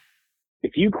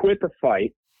 if you quit the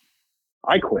fight,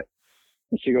 I quit.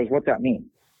 And she goes, what's that mean?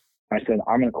 I said,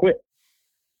 I'm going to quit.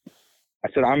 I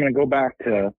said, I'm going to go back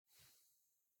to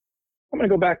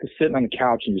sitting on the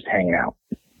couch and just hanging out.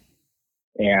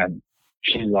 And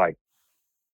she's like,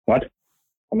 what?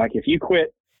 I'm like, if you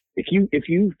quit, if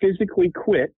you physically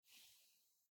quit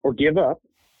or give up,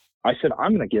 I said,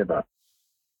 I'm going to give up.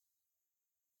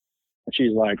 And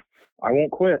she's like, I won't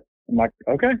quit. I'm like,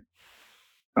 okay,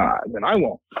 then I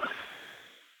won't.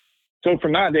 So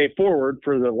from that day forward,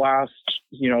 for the last,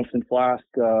 she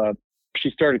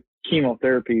started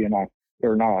chemotherapy not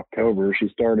October. She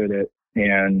started it,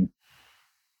 and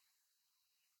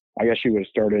I guess she would have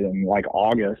started in like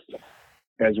August.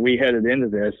 As we headed into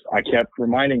this, I kept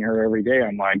reminding her every day.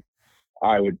 I'm like,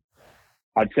 I'd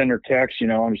send her texts,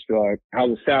 and just be like, how's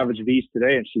the Savage Beast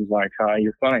today? And she's like, hi,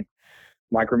 you're funny. I'm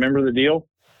like, remember the deal?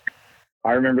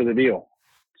 I remember the deal.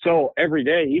 So every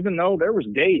day, even though there was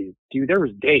days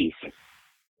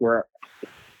where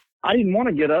I didn't want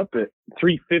to get up at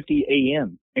 3:50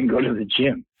 a.m. and go to the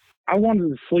gym. I wanted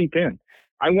to sleep in.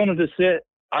 I wanted to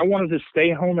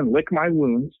stay home and lick my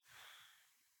wounds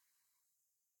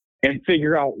and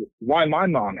figure out why my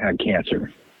mom had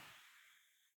cancer.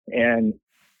 And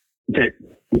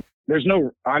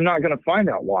I'm not going to find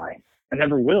out why. I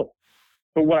never will.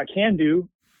 But what I can do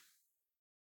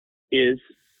is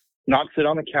not sit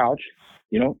on the couch,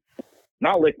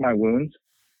 not lick my wounds.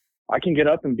 I can get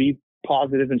up and be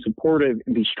positive and supportive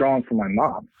and be strong for my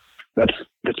mom. That's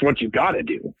what you got to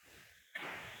do.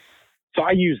 So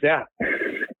I use that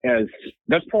as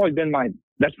that's probably been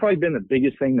the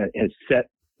biggest thing that has set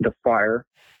the fire.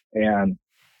 And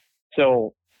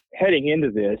So heading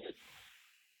into this,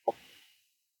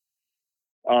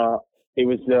 it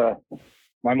was,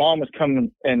 my mom was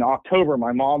coming in October.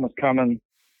 My mom was coming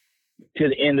to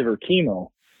the end of her chemo,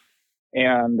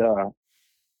 and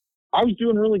I was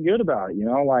doing really good about it. You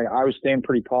know, like I was staying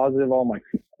pretty positive. All my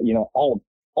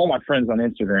friends on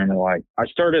Instagram are like, I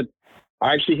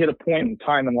actually hit a point in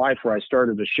time in life where I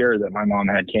started to share that my mom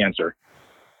had cancer.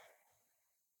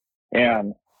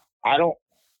 And I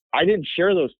didn't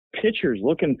share those pictures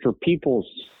looking for people's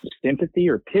sympathy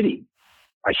or pity.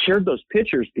 I shared those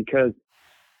pictures because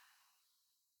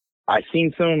I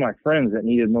seen some of my friends that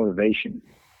needed motivation.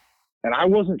 And I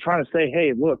wasn't trying to say,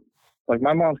 hey, look, like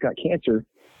my mom's got cancer.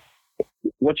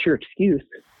 What's your excuse?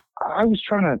 I was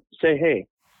trying to say, hey,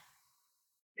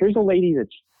 here's a lady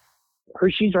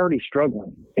she's already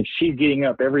struggling, and she's getting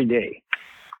up every day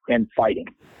and fighting.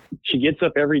 She gets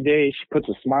up every day. She puts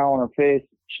a smile on her face.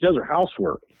 She does her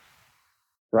housework,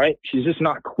 right? She's just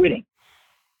not quitting.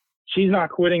 She's not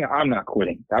quitting. I'm not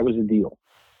quitting. That was the deal.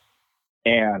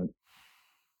 And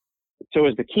so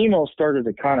as the chemo started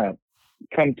to kind of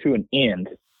come to an end,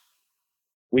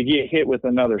 we get hit with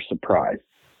another surprise.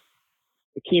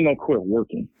 The chemo quit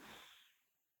working.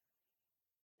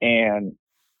 And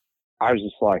I was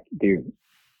just like, dude,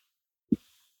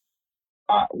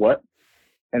 what?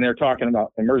 And they're talking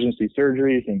about emergency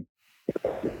surgeries. And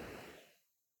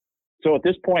so at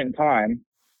this point in time,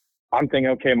 I'm thinking,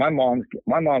 okay, my mom's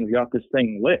got this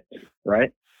thing lit,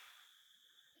 right?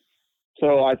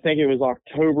 So I think it was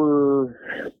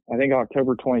October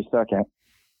 22nd,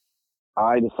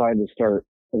 I decided to start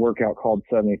a workout called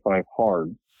 75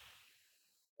 Hard.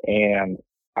 And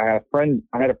I had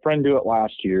a friend do it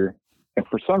last year. And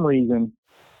for some reason,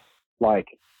 like,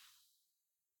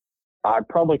 I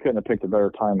probably couldn't have picked a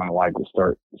better time in my life to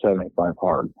start 75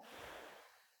 Hard.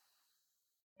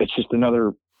 It's just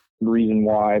another reason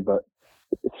why. But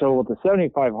so with the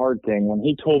 75 Hard thing, when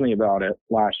he told me about it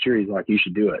last year, he's like, you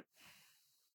should do it.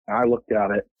 And I looked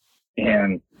at it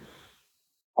and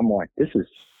I'm like, this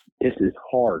is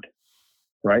hard,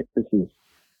 right? There's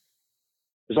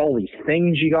all these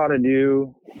things you got to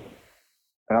do.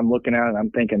 And I'm looking at it and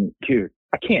I'm thinking, dude,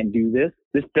 I can't do this.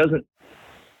 This doesn't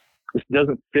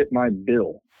fit my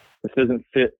bill. This doesn't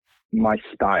fit my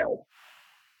style.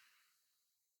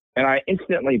 And I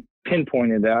instantly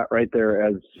pinpointed that right there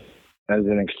as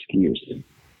an excuse.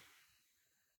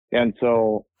 And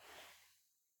so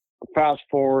fast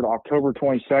forward October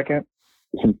 22nd,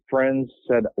 some friends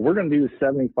said, we're going to do the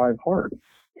 75 Hard.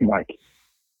 I'm like,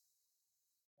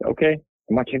 okay.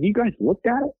 I'm like, have you guys looked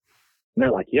at it? And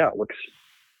they're like, yeah, it looks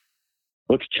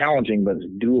challenging, but it's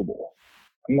doable.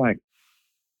 I'm like,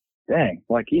 dang,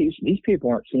 like these people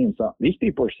aren't seeing something. These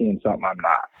people are seeing something I'm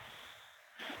not.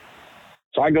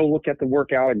 So I go look at the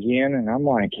workout again and I'm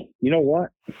like, you know what?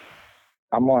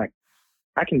 I'm like,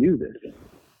 I can do this.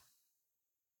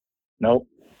 Nope.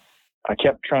 I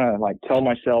kept trying to like tell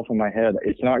myself in my head,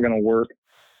 it's not going to work.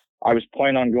 I was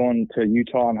planning on going to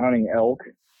Utah and hunting elk.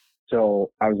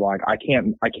 So I was like, I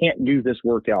can't do this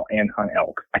workout and hunt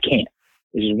elk. I can't.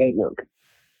 It just won't work.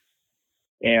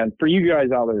 And for you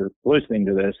guys out there listening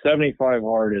to this, 75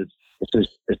 Hard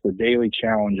it's a daily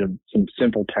challenge of some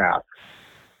simple tasks.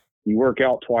 You work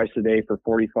out twice a day for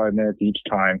 45 minutes each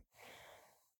time.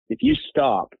 If you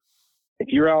stop, if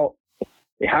you're out,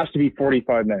 it has to be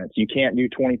 45 minutes. You can't do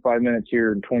 25 minutes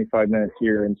here and 25 minutes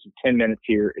here and some 10 minutes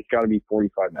here. It's got to be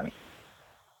 45 minutes.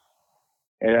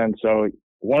 And so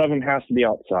one of them has to be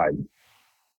outside.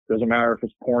 Doesn't matter if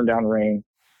it's pouring down rain.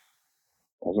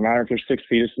 Doesn't matter if there's 6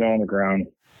 feet of snow on the ground.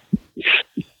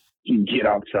 You get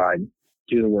outside,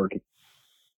 do the work.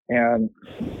 And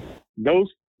those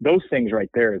things right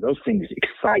there, those things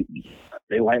excite me.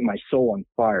 They light my soul on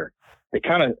fire. They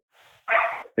kind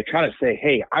of say,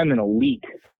 hey, I'm an elite.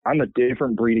 I'm a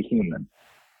different breed of human.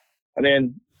 And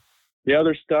then the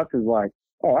other stuff is like,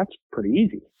 oh, that's pretty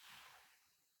easy.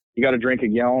 You got to drink a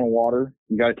gallon of water.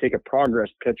 You got to take a progress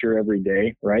picture every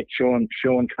day, right? Showing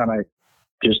kind of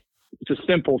just, it's a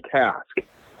simple task.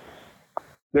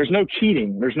 There's no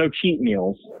cheating. There's no cheat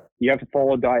meals. You have to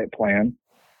follow a diet plan.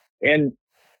 And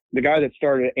the guy that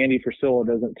started Andy Frisilla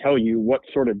doesn't tell you what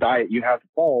sort of diet you have to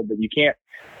follow, but you can't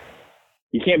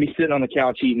be sitting on the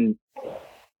couch eating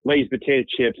Lay's potato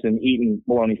chips and eating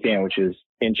bologna sandwiches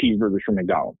and cheeseburgers from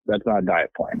McDonald's. That's not a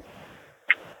diet plan.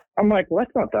 I'm like, well,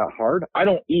 that's not that hard. I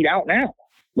don't eat out now.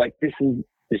 Like, this is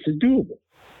doable.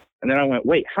 And then I went,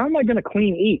 wait, how am I going to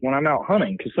clean eat when I'm out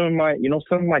hunting? Because some of my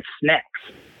snacks,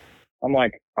 I'm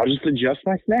like, I'll just adjust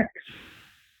my snacks.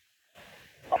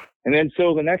 And then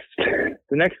so the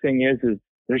next thing is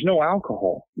there's no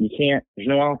alcohol. There's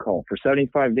no alcohol for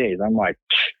 75 days. I'm like,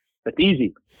 that's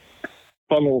easy.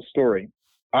 fun little story.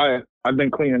 I've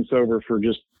been clean and sober for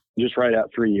just right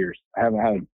at 3 years. I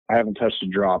haven't touched a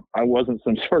drop. I wasn't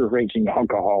some sort of raging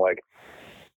alcoholic.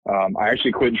 I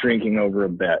actually quit drinking over a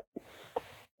bet.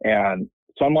 And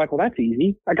so I'm like, well, that's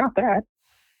easy. I got that.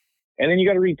 And then you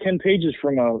got to read 10 pages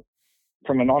from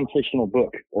a non-fictional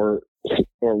book or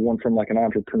one from like an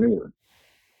entrepreneur.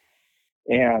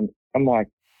 And I'm like,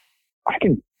 I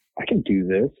can do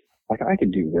this. Like, I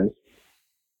can do this.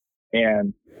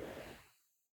 And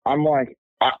I'm like,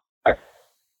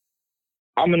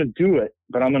 I'm going to do it,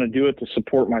 but I'm going to do it to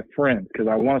support my friends, because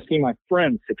I want to see my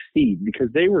friends succeed, because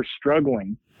they were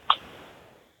struggling.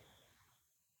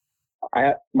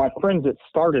 My friends that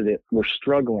started it were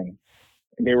struggling.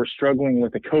 They were struggling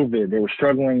with the COVID. They were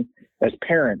struggling as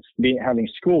parents, having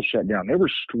school shut down. They were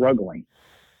struggling.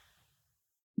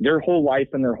 Their whole life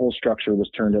and their whole structure was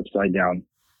turned upside down,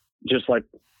 just like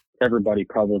everybody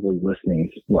probably listening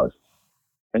was.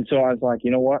 And so I was like,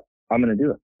 you know what? I'm going to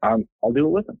do it. I'll do it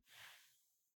with them.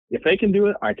 If they can do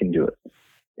it, I can do it.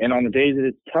 And on the days that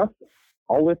it's tough,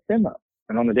 I'll lift them up.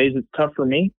 And on the days it's tough for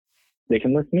me, they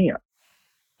can lift me up.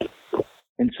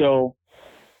 And so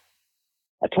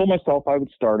I told myself I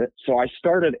would start it. So I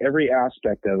started every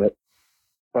aspect of it,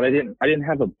 but I didn't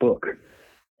have a book.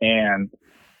 And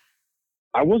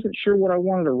I wasn't sure what I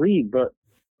wanted to read, but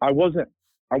I wasn't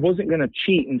going to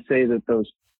cheat and say that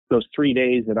those 3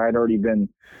 days that I'd already been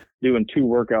doing 2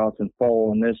 workouts and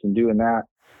following this and doing that,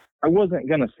 I wasn't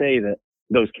going to say that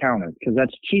those counted, because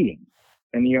that's cheating.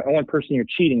 And the only person you're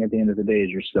cheating at the end of the day is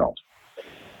yourself.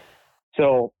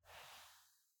 So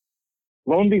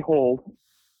lo and behold,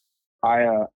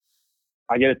 I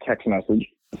get a text message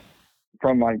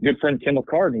from my good friend Kendall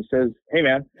Card, and he says, "Hey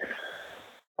man,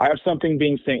 I have something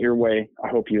being sent your way. I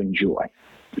hope you enjoy."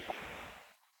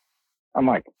 I'm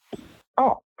like,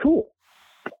 oh, cool.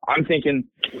 I'm thinking,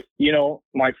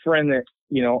 my friend that,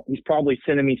 he's probably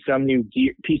sending me some new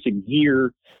piece of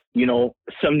gear,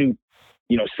 some new,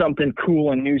 something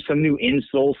cool and new, some new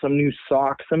insole, some new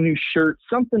socks, some new shirt,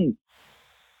 something.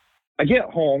 I get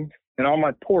home, and on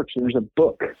my porch, there's a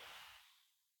book.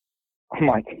 I'm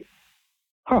like,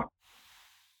 huh.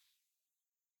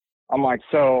 I'm like,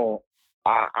 so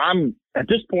I'm at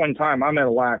this point in time, I'm at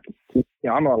a loss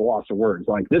of words.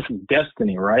 Like, this is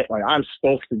destiny, right? Like, I'm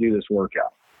supposed to do this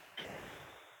workout.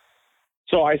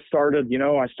 So I started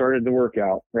the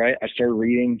workout, right? I started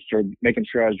reading, started making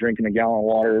sure I was drinking a gallon of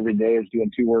water every day. I was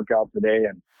doing 2 workouts a day.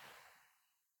 And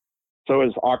so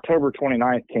as October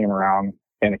 29th came around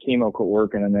and the chemo quit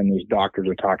working, and then these doctors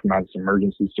are talking about this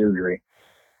emergency surgery,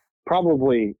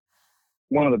 probably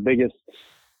one of the biggest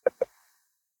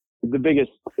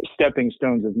stepping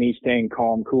stones of me staying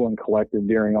calm, cool, and collected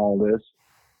during all this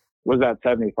was that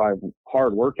 75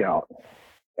 hard workout.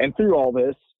 And through all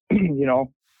this,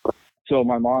 so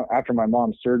after my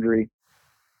mom's surgery,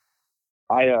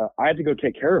 I had to go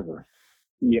take care of her.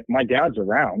 Yeah, my dad's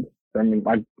around. I mean,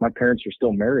 my parents are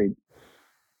still married,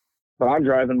 but I'm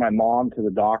driving my mom to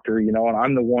the doctor, and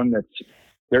I'm the one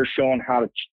they're showing how to,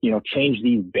 change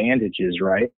these bandages,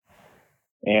 right?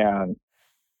 And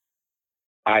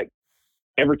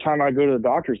every time I go to the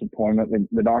doctor's appointment,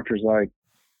 the doctor's like,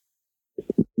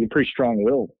 "You're pretty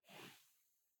strong-willed."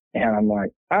 And I'm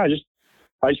like, I just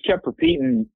kept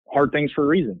repeating hard things for a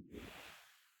reason.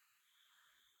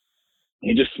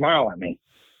 He just smiled at me.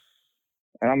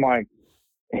 And I'm like,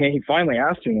 and he finally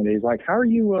asked me, and he's like, how are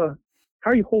you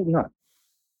holding up?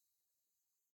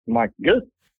 I'm like, good.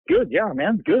 Yeah,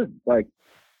 man, good. Like,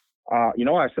 I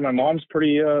said, my mom's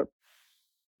pretty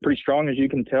strong, as you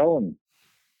can tell. And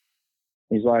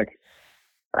he's like,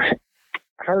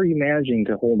 how are you managing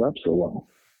to hold up so well?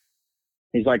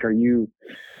 He's like,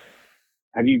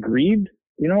 have you grieved?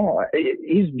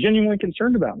 He's genuinely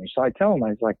concerned about me. So I tell him, I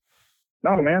was like,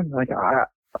 no, man, like I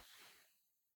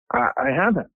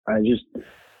haven't. I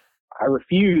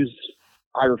refuse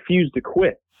to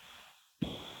quit. I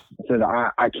said,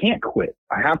 I can't quit.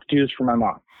 I have to do this for my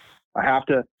mom. I have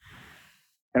to.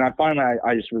 And I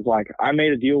just was like, I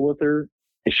made a deal with her.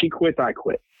 If she quits, I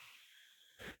quit.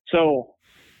 So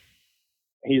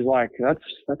he's like,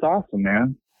 that's awesome,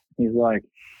 man. He's like,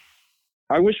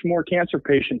 I wish more cancer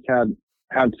patients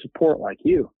had support like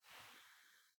you.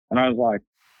 And I was like,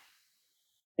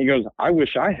 he goes, I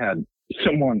wish I had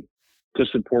someone to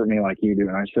support me like you do.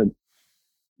 And I said,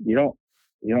 you don't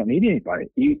need anybody.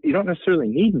 You don't necessarily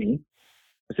need me.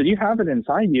 I said, you have it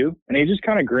inside you. And he just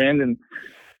kind of grinned, and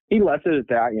he left it at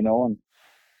that, And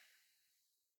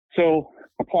so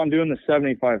upon doing the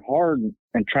 75 hard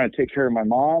and trying to take care of my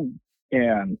mom,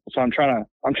 and so I'm trying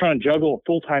to juggle a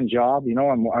full-time job.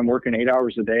 I'm working 8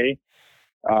 hours a day.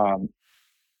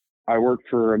 I work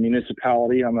for a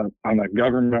municipality. I'm a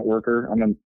government worker.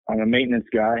 I'm a maintenance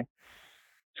guy.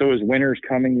 So as winter's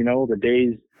coming, you know, the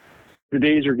days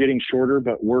are getting shorter,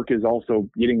 but work is also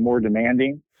getting more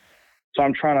demanding. So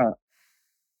I'm trying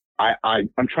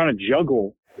to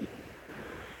juggle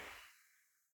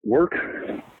work,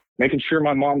 making sure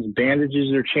my mom's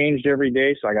bandages are changed every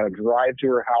day. So I got to drive to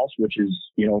her house, which is,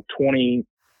 you know, 20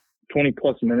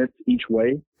 plus minutes each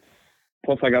way.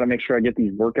 Plus I got to make sure I get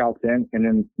these workouts in, and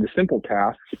then the simple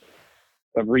tasks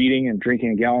of reading and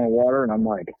drinking a gallon of water. And I'm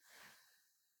like,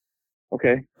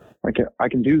 okay, I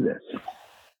can do this.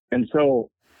 And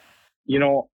so, you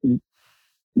know,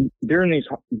 during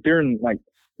like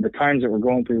the times that we're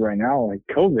going through right now, like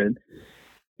COVID,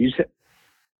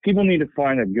 people need to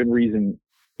find a good reason.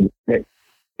 They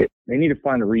need to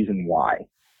find a reason why.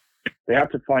 They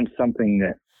have to find something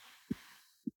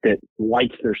that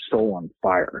lights their soul on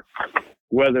fire.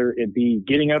 Whether it be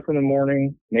getting up in the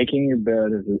morning, making your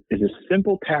bed is a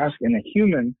simple task. And a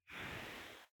human,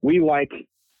 we like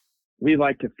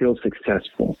to feel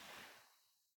successful.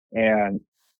 And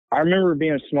I remember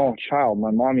being a small child, my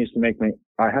mom used to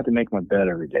I had to make my bed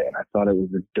every day, and I thought it was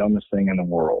the dumbest thing in the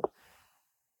world.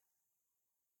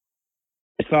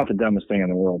 It's not the dumbest thing in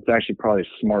the world. It's actually probably the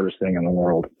smartest thing in the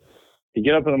world. You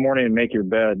get up in the morning and make your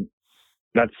bed,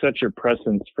 that sets your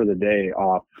presence for the day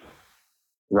off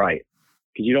right.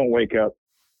 Because you don't wake up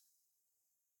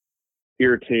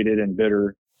irritated and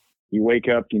bitter. You wake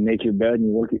up, you make your bed, and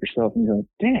you look at yourself and you go,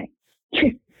 dang,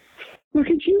 look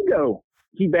at you go.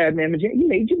 You bad man, you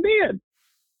made your bed.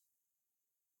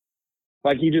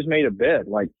 Like you just made a bed.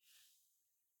 Like,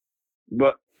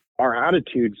 but our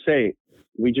attitude say,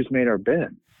 we just made our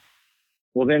bed.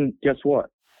 Well, then guess what?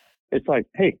 It's like,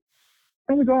 hey,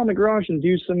 why don't we go out in the garage and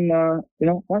do some, why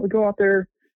don't we go out there?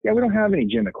 Yeah, we don't have any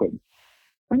gym equipment.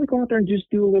 Why don't we go out there and just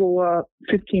do a little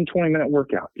 15, 20-minute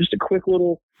workout? Just a quick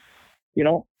little,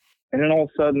 and then all of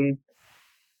a sudden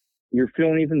you're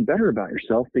feeling even better about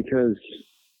yourself because,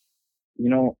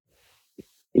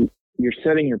 you're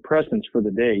setting your presence for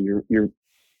the day. You're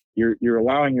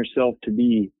allowing yourself to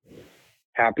be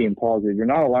happy and positive. You're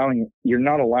not allowing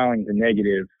the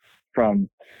negative from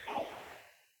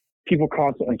people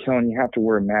constantly telling you have to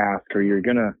wear a mask, or you're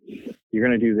gonna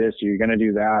do this, or you're gonna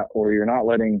do that, or you're not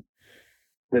letting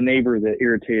the neighbor that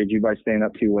irritated you by staying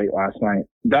up too late last night.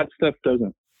 That stuff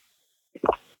doesn't.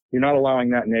 You're not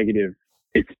allowing that negative.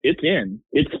 It's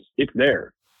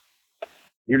there.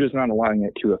 You're just not allowing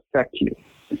it to affect you.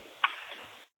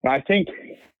 And I think,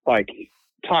 like,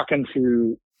 talking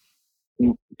to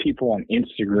people on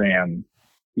Instagram,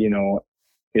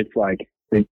 it's like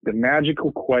the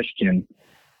magical question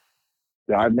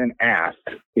that I've been asked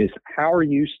is, how are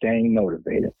you staying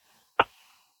motivated?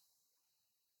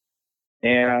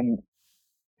 And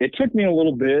it took me a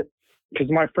little bit because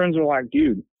my friends are like,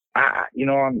 dude, I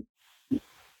don't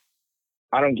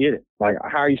get it. Like,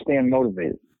 how are you staying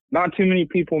motivated? Not too many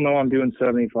people know I'm doing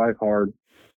 75 hard.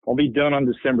 I'll be done on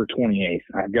December 28th.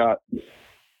 I've got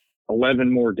 11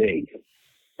 more days.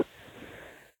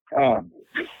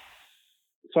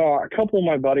 So a couple of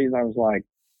my buddies, I was like,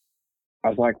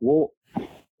 well,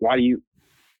 why do you,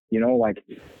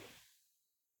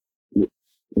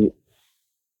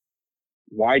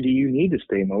 why do you need to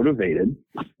stay motivated?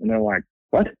 And they're like,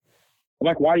 what? I'm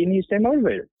like, why do you need to stay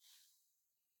motivated?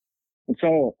 And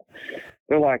so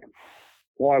they're like,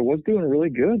 well, I was doing really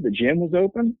good. The gym was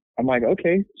open. I'm like,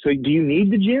 okay, so do you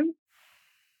need the gym?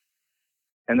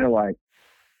 And they're like,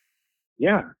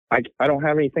 yeah, I don't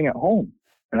have anything at home.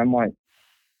 And I'm like,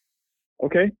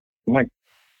 okay. I'm like,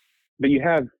 but you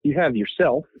have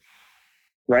yourself,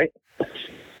 right? And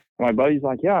my buddy's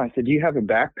like, yeah. I said, do you have a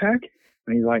backpack?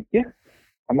 And he's like, yeah.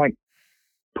 I'm like,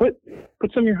 put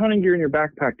some of your hunting gear in your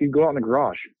backpack. Dude, go out in the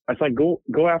garage. I was like, go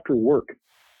after work.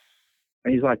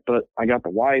 And he's like, but I got the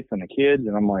wife and the kids.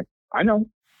 And I'm like, I know.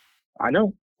 I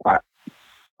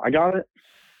got it.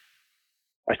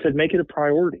 I said, make it a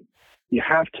priority. You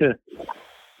have to,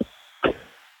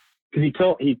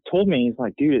 because he told me, he's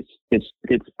like, dude, it's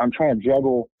I'm trying to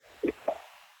juggle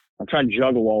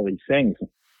all these things.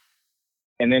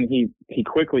 And then he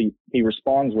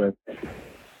responds with,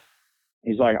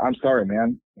 he's like, I'm sorry,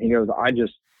 man. He goes, I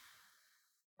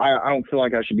don't feel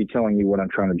like I should be telling you what I'm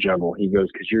trying to juggle. He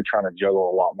goes, because you're trying to juggle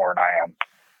a lot more than I am.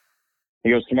 He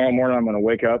goes, tomorrow morning I'm going to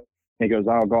wake up. He goes,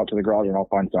 I'll go out to the garage and I'll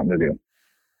find something to do.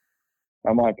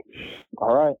 I'm like,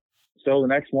 all right. So the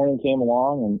next morning came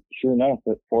along, and sure enough,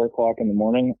 at 4:00 in the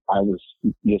morning, I was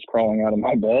just crawling out of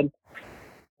my bed,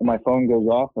 and my phone goes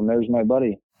off, and there's my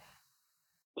buddy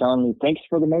telling me, thanks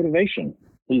for the motivation.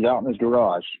 He's out in his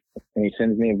garage, and he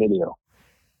sends me a video.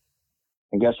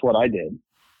 And guess what I did?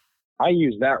 I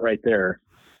use that right there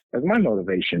as my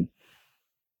motivation.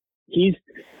 Here's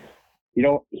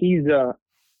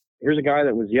a guy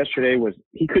that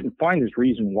he couldn't find his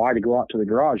reason why to go out to the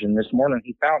garage. And this morning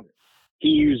he found it. He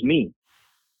used me.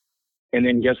 And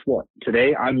then guess what?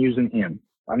 Today I'm using him.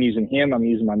 I'm using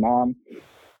my mom.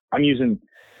 I'm using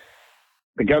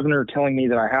the governor telling me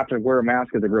that I have to wear a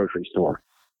mask at the grocery store.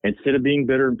 Instead of being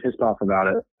bitter and pissed off about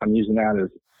it, I'm using that as,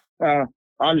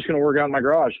 I'm just going to work out in my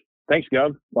garage. Thanks,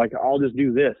 Gov. Like, I'll just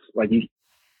do this. Like,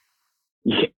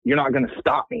 you're not going to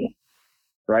stop me.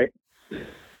 Right?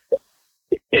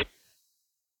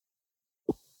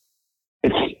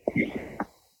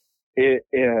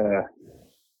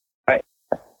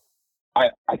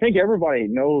 I think everybody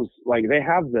knows, like,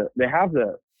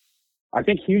 I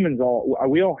think humans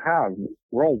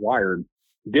we're all wired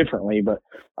differently, but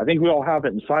I think we all have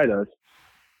it inside us.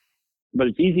 But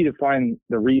it's easy to find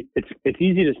it's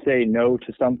easy to say no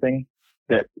to something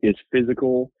that is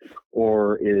physical,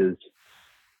 or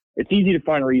it's easy to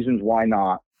find reasons why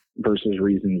not versus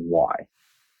reasons why.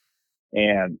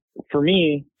 And for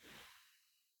me,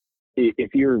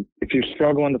 if you're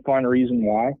struggling to find a reason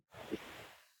why,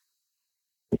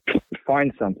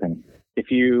 find something.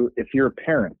 If you're a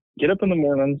parent, get up in the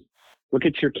mornings, look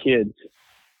at your kids.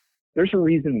 There's a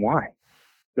reason why.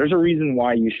 There's a reason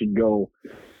why you should go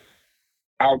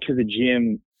out to the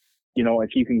gym,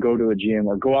 if you can go to a gym,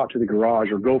 or go out to the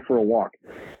garage, or go for a walk.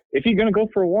 If you're going to go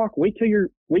for a walk, wait till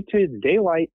it's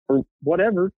daylight or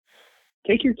whatever.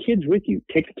 Take your kids with you.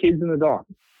 Take the kids and the dog.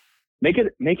 Make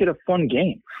it a fun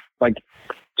game. Like,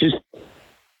 just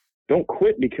don't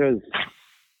quit because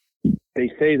they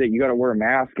say that you got to wear a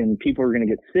mask and people are going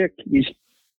to get sick. You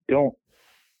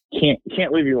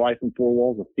can't live your life in four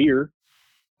walls of fear.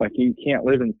 Like, you can't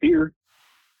live in fear.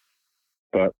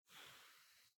 But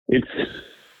I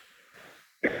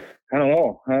don't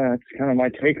know. That's kind of my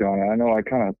take on it. I know I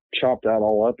kind of chopped that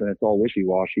all up and it's all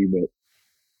wishy-washy, but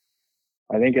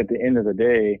I think at the end of the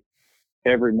day,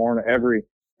 every morning, every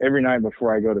night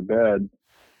before I go to bed,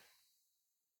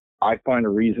 I find a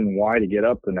reason why to get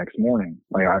up the next morning.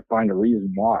 Like, I find a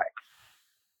reason why.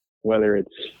 Whether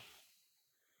it's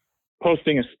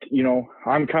posting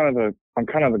I'm kind of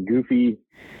a goofy.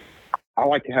 I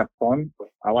like to have fun.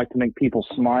 I like to make people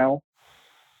smile.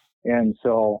 And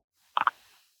so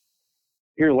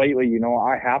here lately,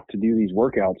 I have to do these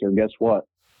workouts, or guess what?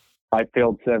 I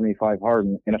failed 75 hard,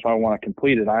 and if I want to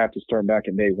complete it, I have to start back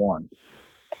at day one.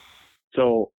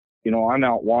 So, I'm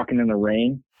out walking in the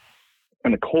rain,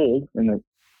 in the cold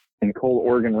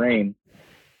Oregon rain.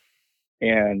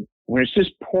 And when it's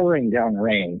just pouring down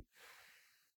rain,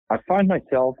 I find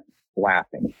myself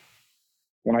laughing.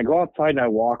 When I go outside and I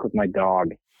walk with my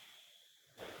dog,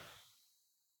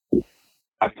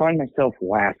 I find myself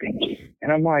laughing.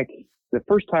 And I'm like, the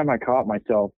first time I caught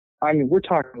myself, I mean, we're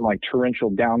talking like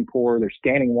torrential downpour. There's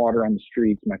standing water on the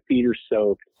streets. My feet are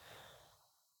soaked.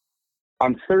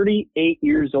 I'm 38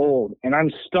 years old and I'm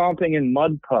stomping in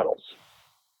mud puddles.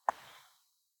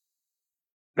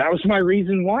 That was my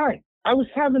reason why. I was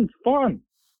having fun.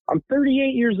 I'm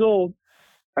 38 years old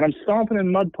and I'm stomping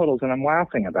in mud puddles and I'm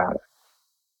laughing about it.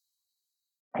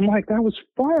 I'm like, that was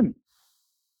fun.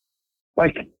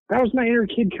 Like, that was my inner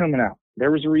kid coming out. There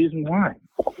was a reason why.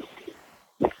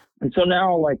 And so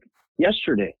now, like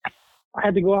yesterday, I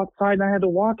had to go outside and I had to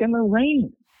walk in the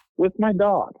rain with my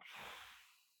dog.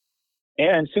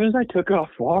 And as soon as I took off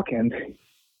walking,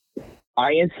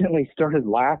 I instantly started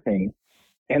laughing.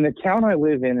 And the town I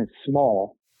live in is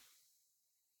small.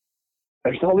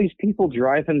 There's all these people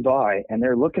driving by and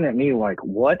they're looking at me like,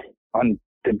 what on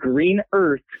the green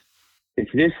earth is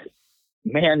this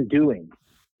man doing?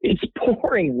 It's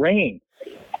pouring rain.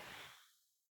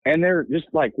 And they're just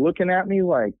like looking at me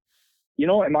like,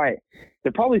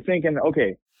 they're probably thinking,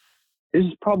 okay, this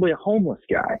is probably a homeless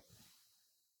guy.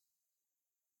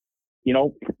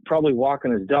 Probably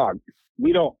walking his dog.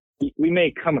 We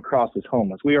may come across as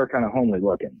homeless. We are kind of homely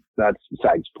looking. That's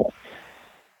besides the point.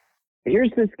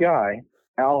 Here's this guy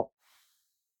out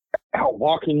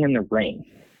walking in the rain.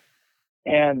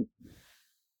 And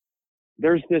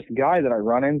there's this guy that I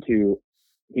run into.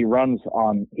 He runs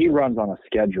on a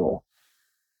schedule.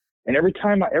 And every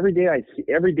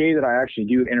day that I actually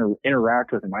do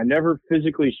interact with him, I never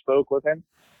physically spoke with him.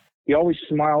 He always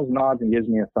smiles, nods, and gives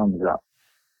me a thumbs up.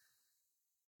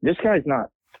 This guy's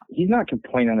he's not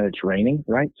complaining that it's raining,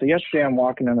 right? So yesterday I'm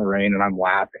walking in the rain and I'm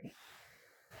laughing.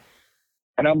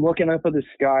 And I'm looking up at the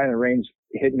sky and the rain's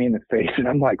hitting me in the face. And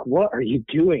I'm like, what are you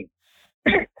doing?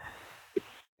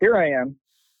 Here I am,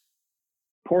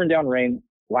 pouring down rain,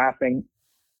 laughing.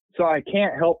 So I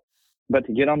can't help but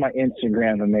to get on my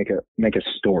Instagram and make a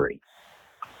story.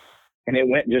 And it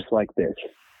went just like this.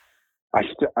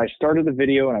 I started the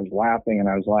video and I was laughing and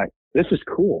I was like, this is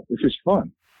cool. This is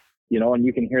fun. You know, and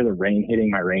you can hear the rain hitting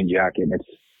my rain jacket and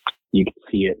you can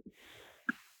see it.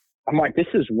 I'm like, this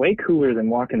is way cooler than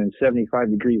walking in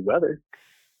 75-degree weather.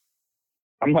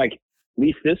 I'm like, at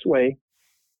least this way,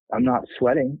 I'm not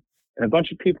sweating. And a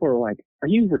bunch of people are like, are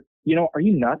you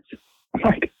nuts? I'm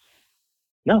like,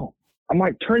 no. I'm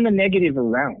like, turn the negative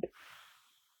around.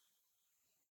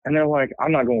 And they're like,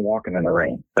 I'm not going walking in the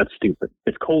rain. That's stupid.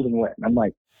 It's cold and wet. And I'm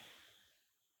like,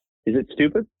 is it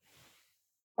stupid?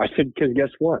 I said, because guess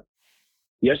what?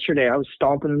 Yesterday I was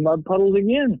stomping in mud puddles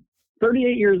again.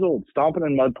 38 years old, stomping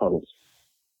in mud puddles.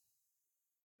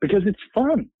 Because it's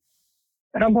fun.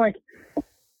 And I'm like,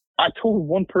 I told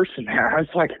one person that. I was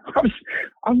like,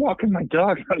 I'm walking my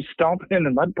dog and I'm stomping in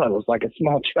the mud puddles like a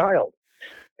small child.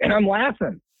 And I'm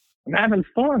laughing. I'm having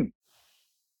fun.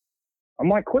 I'm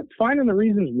like, quit finding the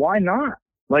reasons why not.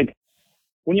 Like,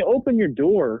 when you open your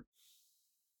door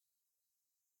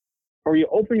or you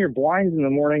open your blinds in the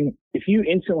morning, if you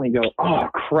instantly go, oh,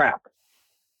 crap,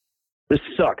 this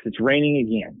sucks, it's raining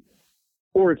again,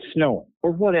 or it's snowing,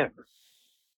 or whatever,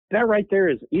 that right there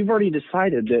is, you've already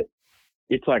decided that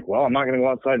it's like, well, I'm not going to go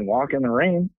outside and walk in the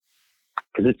rain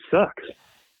because it sucks.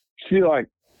 So you're like,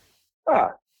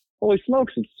 holy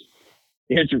smokes,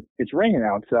 it's raining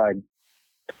outside.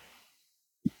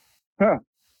 Huh.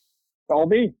 I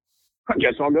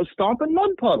guess I'll go stomp in mud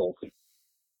puddles.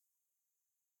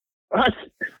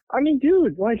 I mean,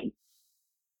 dude, like,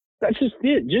 that's just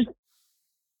it.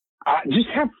 Just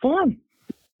have fun.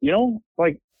 You know,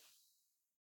 like,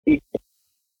 you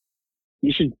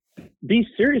should be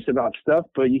serious about stuff,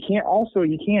 but you can't let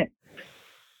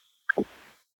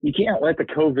the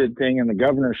COVID thing and the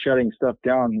governor shutting stuff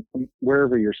down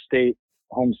wherever your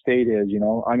home state is, you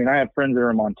know. I mean, I have friends that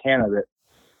are in Montana that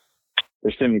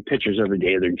they're sending me pictures every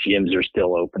day. Their gyms are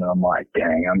still open. And I'm like,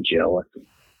 dang, I'm jealous.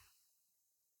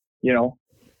 You know?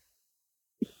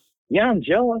 Yeah, I'm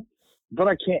jealous, but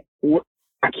I can't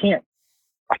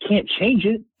change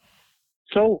it.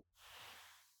 So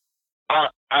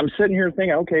I'm sitting here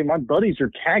thinking, okay, my buddies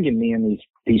are tagging me in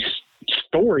these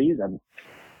stories. I'm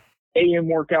AM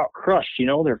workout crush, you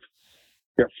know, they're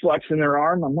flexing their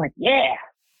arm. I'm like, yeah,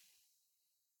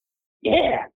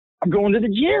 I'm going to the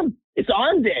gym. It's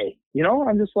arm day. You know,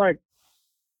 I'm just like,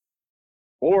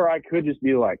 or I could just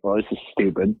be like, well, this is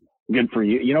stupid. Good for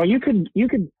you. You know, you could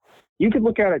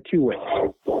look at it two ways.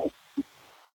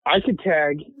 I could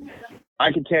tag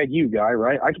you, Guy,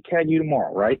 right? I could tag you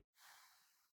tomorrow, right?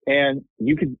 And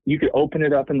you could open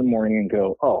it up in the morning and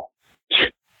go, oh,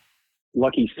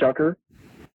 lucky sucker,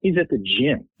 he's at the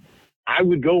gym. I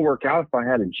would go work out if I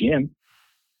had a gym,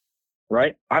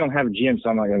 right? I don't have a gym, so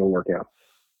I'm not going to go work out.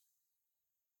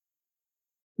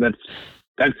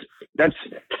 That's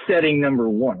setting number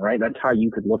one, right? That's how you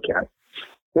could look at it.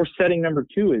 Or setting number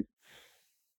two is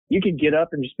you could get up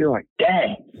and just be like,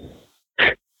 dang,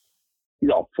 he's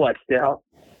all flexed out,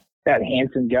 that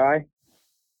handsome guy.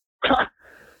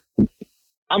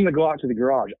 I'm going to go out to the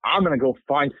garage. I'm going to go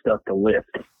find stuff to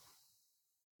lift.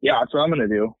 Yeah, that's what I'm going to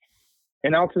do.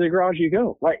 And out to the garage you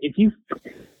go. Like, if you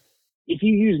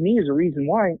use me as a reason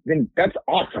why, then that's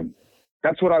awesome.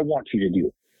 That's what I want you to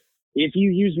do. If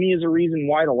you use me as a reason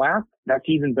why to laugh, that's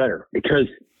even better, because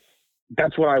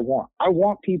that's what I want. I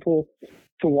want people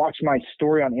to watch my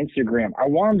story on Instagram. I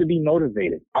want them to be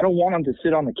motivated. I don't want them to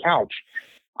sit on the couch.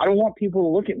 I don't want people to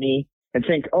look at me and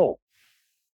think, oh,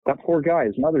 that poor guy,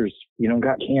 his mother's,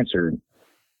 got cancer.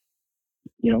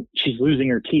 She's losing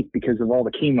her teeth because of all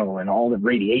the chemo and all the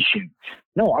radiation.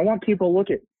 No, I want people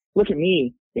to look at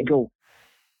me and go,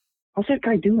 how's that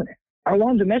guy doing it? I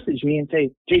want him to message me and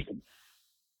say, Jason,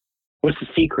 what's the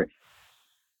secret?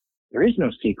 There is no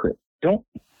secret. Don't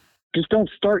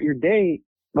start your day.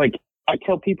 Like, I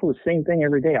tell people the same thing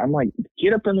every day. I'm like,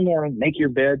 get up in the morning, make your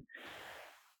bed,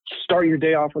 start your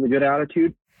day off with a good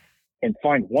attitude, and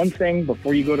find one thing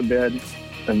before you go to bed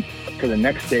and for the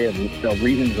next day of the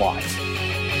reason why.